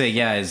gonna say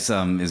is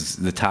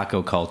the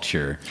taco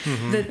culture.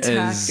 Mm-hmm. The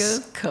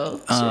taco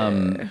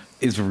culture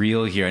is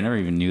real here. I never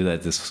even knew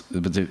that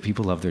but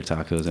people love their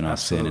tacos in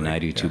Austin, Absolutely. and I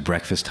do too.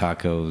 Breakfast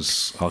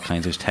tacos, all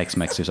kinds of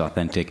Tex-Mex. There's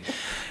authentic,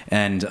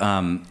 and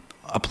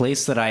a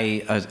place that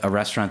a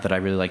restaurant that I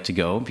really like to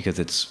go because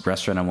it's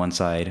restaurant on one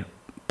side.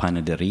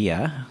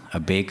 Panaderia, a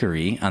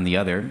bakery, on the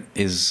other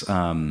is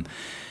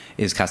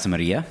Casa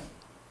Maria,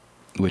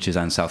 which is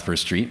on South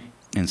First Street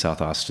in South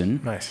Austin.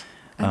 Nice.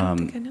 I don't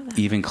think I know that.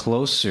 Even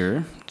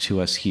closer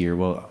to us here,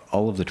 well,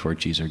 all of the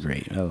Torchies are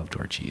great. I love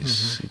Torchies.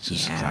 Mm-hmm. It's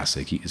just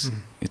classic.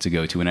 It's a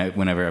go-to.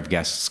 Whenever I have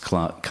guests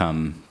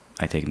come,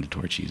 I take them to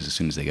Torchies as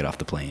soon as they get off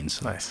the plane.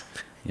 So, nice.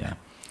 Yeah.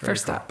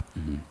 First stop.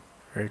 Mm-hmm.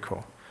 Very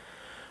cool.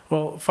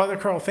 Well, Father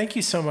Karl, thank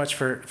you so much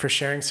for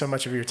sharing so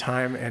much of your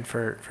time and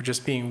for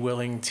just being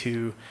willing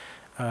to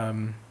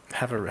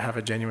have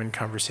a genuine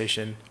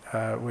conversation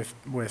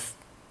with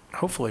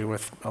hopefully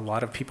with a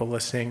lot of people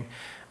listening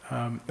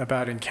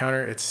about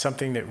Encounter. It's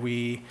something that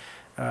we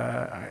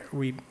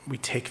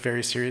take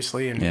very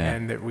seriously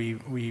and that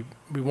we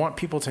want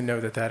people to know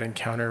that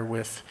encounter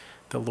with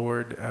the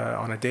Lord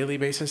on a daily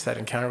basis, that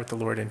encounter with the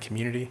Lord in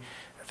community,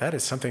 that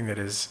is something that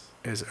is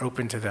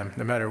open to them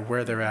no matter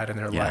where they're at in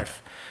their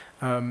life.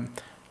 I'm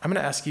going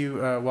to ask you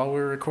while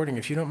we're recording,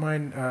 if you don't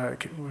mind,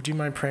 would you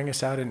mind praying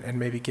us out and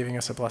maybe giving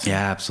us a blessing?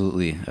 Yeah,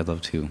 absolutely. I'd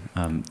love to.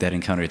 That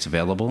encounter, it's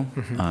available,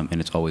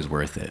 and it's always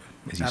worth it,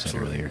 as you said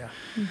earlier.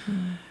 Yeah.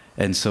 Mm-hmm.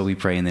 And so we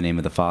pray in the name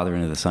of the Father,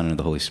 and of the Son, and of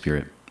the Holy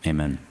Spirit.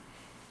 Amen.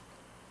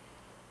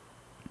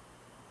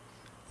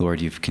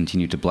 Lord, you've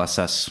continued to bless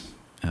us,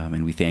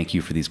 and we thank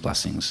you for these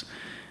blessings.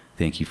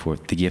 Thank you for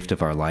the gift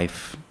of our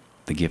life,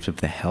 the gift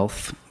of the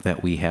health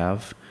that we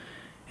have.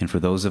 And for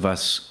those of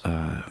us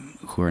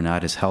who are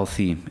not as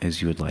healthy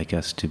as you would like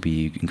us to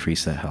be,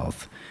 increase that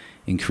health.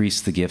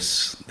 Increase the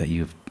gifts that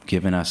you've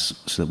given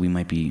us so that we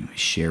might be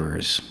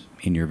sharers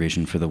in your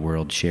vision for the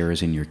world,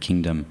 sharers in your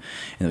kingdom,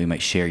 and that we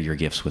might share your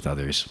gifts with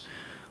others.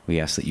 We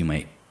ask that you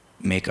might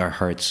make our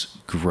hearts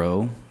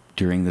grow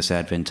during this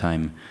Advent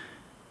time.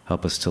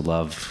 Help us to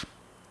love,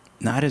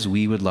 not as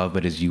we would love,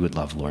 but as you would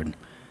love, Lord.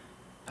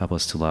 Help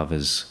us to love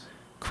as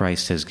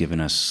Christ has given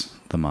us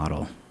the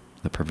model,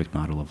 the perfect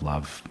model of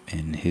love,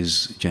 and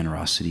his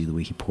generosity, the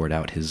way he poured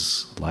out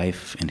his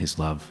life and his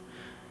love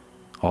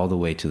all the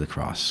way to the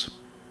cross.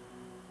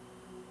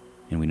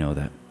 And we know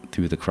that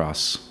through the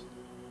cross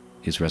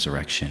is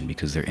resurrection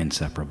because they're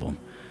inseparable.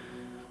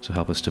 So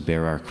help us to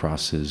bear our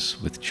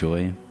crosses with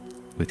joy,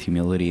 with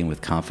humility, and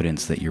with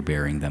confidence that you're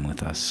bearing them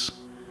with us.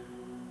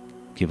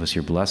 Give us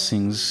your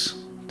blessings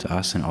to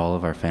us and all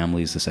of our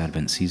families this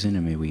Advent season,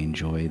 and may we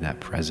enjoy that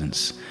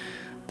presence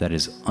that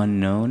is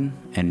unknown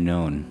and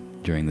known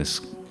during this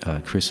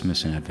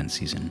Christmas and Advent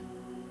season.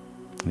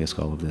 We ask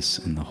all of this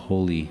in the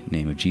holy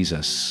name of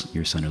Jesus,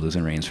 your Son who lives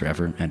and reigns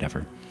forever and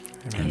ever.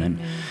 Amen.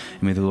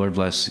 And may the Lord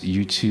bless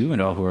you too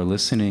and all who are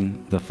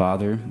listening, the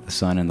Father, the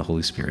Son, and the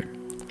Holy Spirit.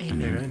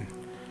 Amen.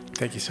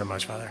 Thank you so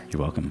much, Father.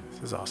 You're welcome.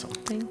 This is awesome.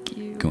 Thank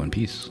you. Go in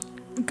peace.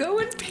 Go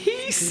in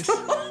peace.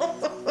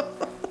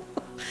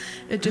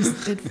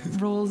 It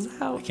rolls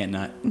out. I can't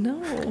not.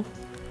 No. Go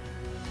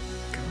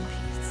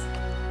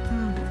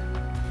in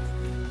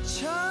peace.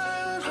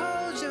 Child,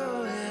 hold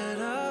your head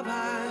up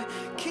high.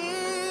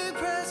 Keep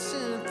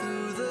pressing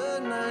through the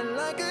night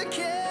like a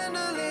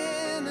candle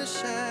in the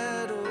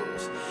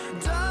shadows.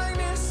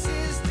 Darkness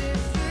is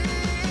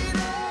defeated.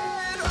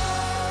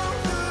 All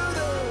through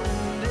the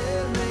wind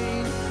and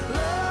rain.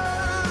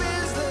 Love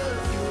is the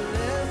fuel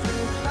and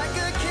flame. Like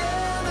a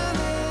candle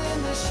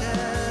in the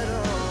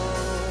shadows.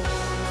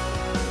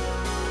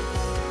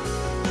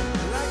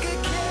 Like a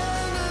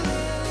candle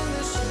in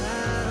the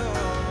shadows.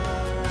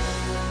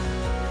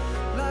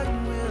 Light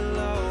will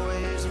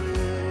always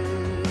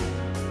win.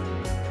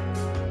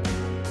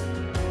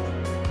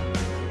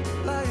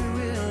 Light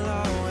will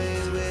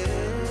always win.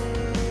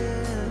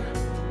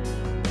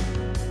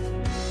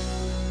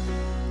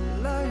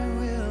 Light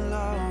will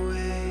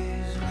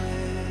always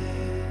win.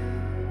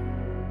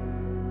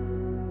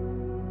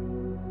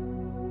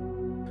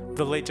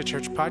 The Late to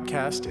Church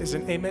podcast is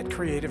an AMET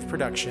creative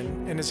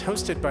production and is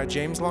hosted by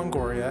James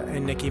Longoria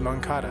and Nikki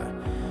Moncada.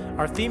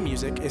 Our theme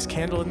music is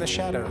Candle in the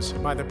Shadows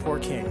by the Poor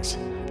Kings.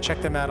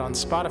 Check them out on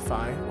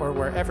Spotify or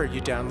wherever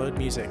you download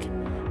music.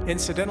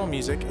 Incidental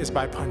music is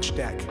by Punch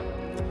Deck.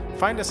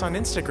 Find us on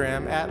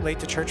Instagram at Late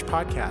to Church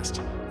Podcast,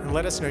 and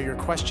let us know your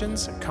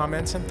questions,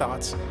 comments, and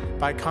thoughts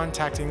by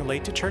contacting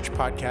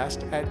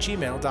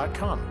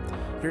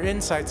latetochurchpodcast@gmail.com. Your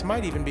insights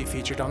might even be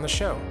featured on the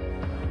show.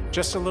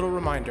 Just a little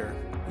reminder,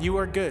 you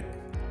are good,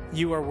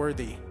 you are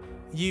worthy,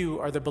 you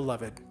are the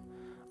beloved.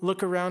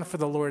 Look around for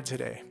the Lord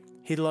today.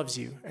 He loves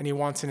you, and He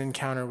wants an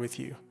encounter with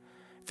you.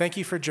 Thank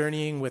you for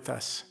journeying with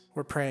us.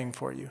 We're praying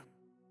for you.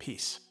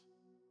 Peace.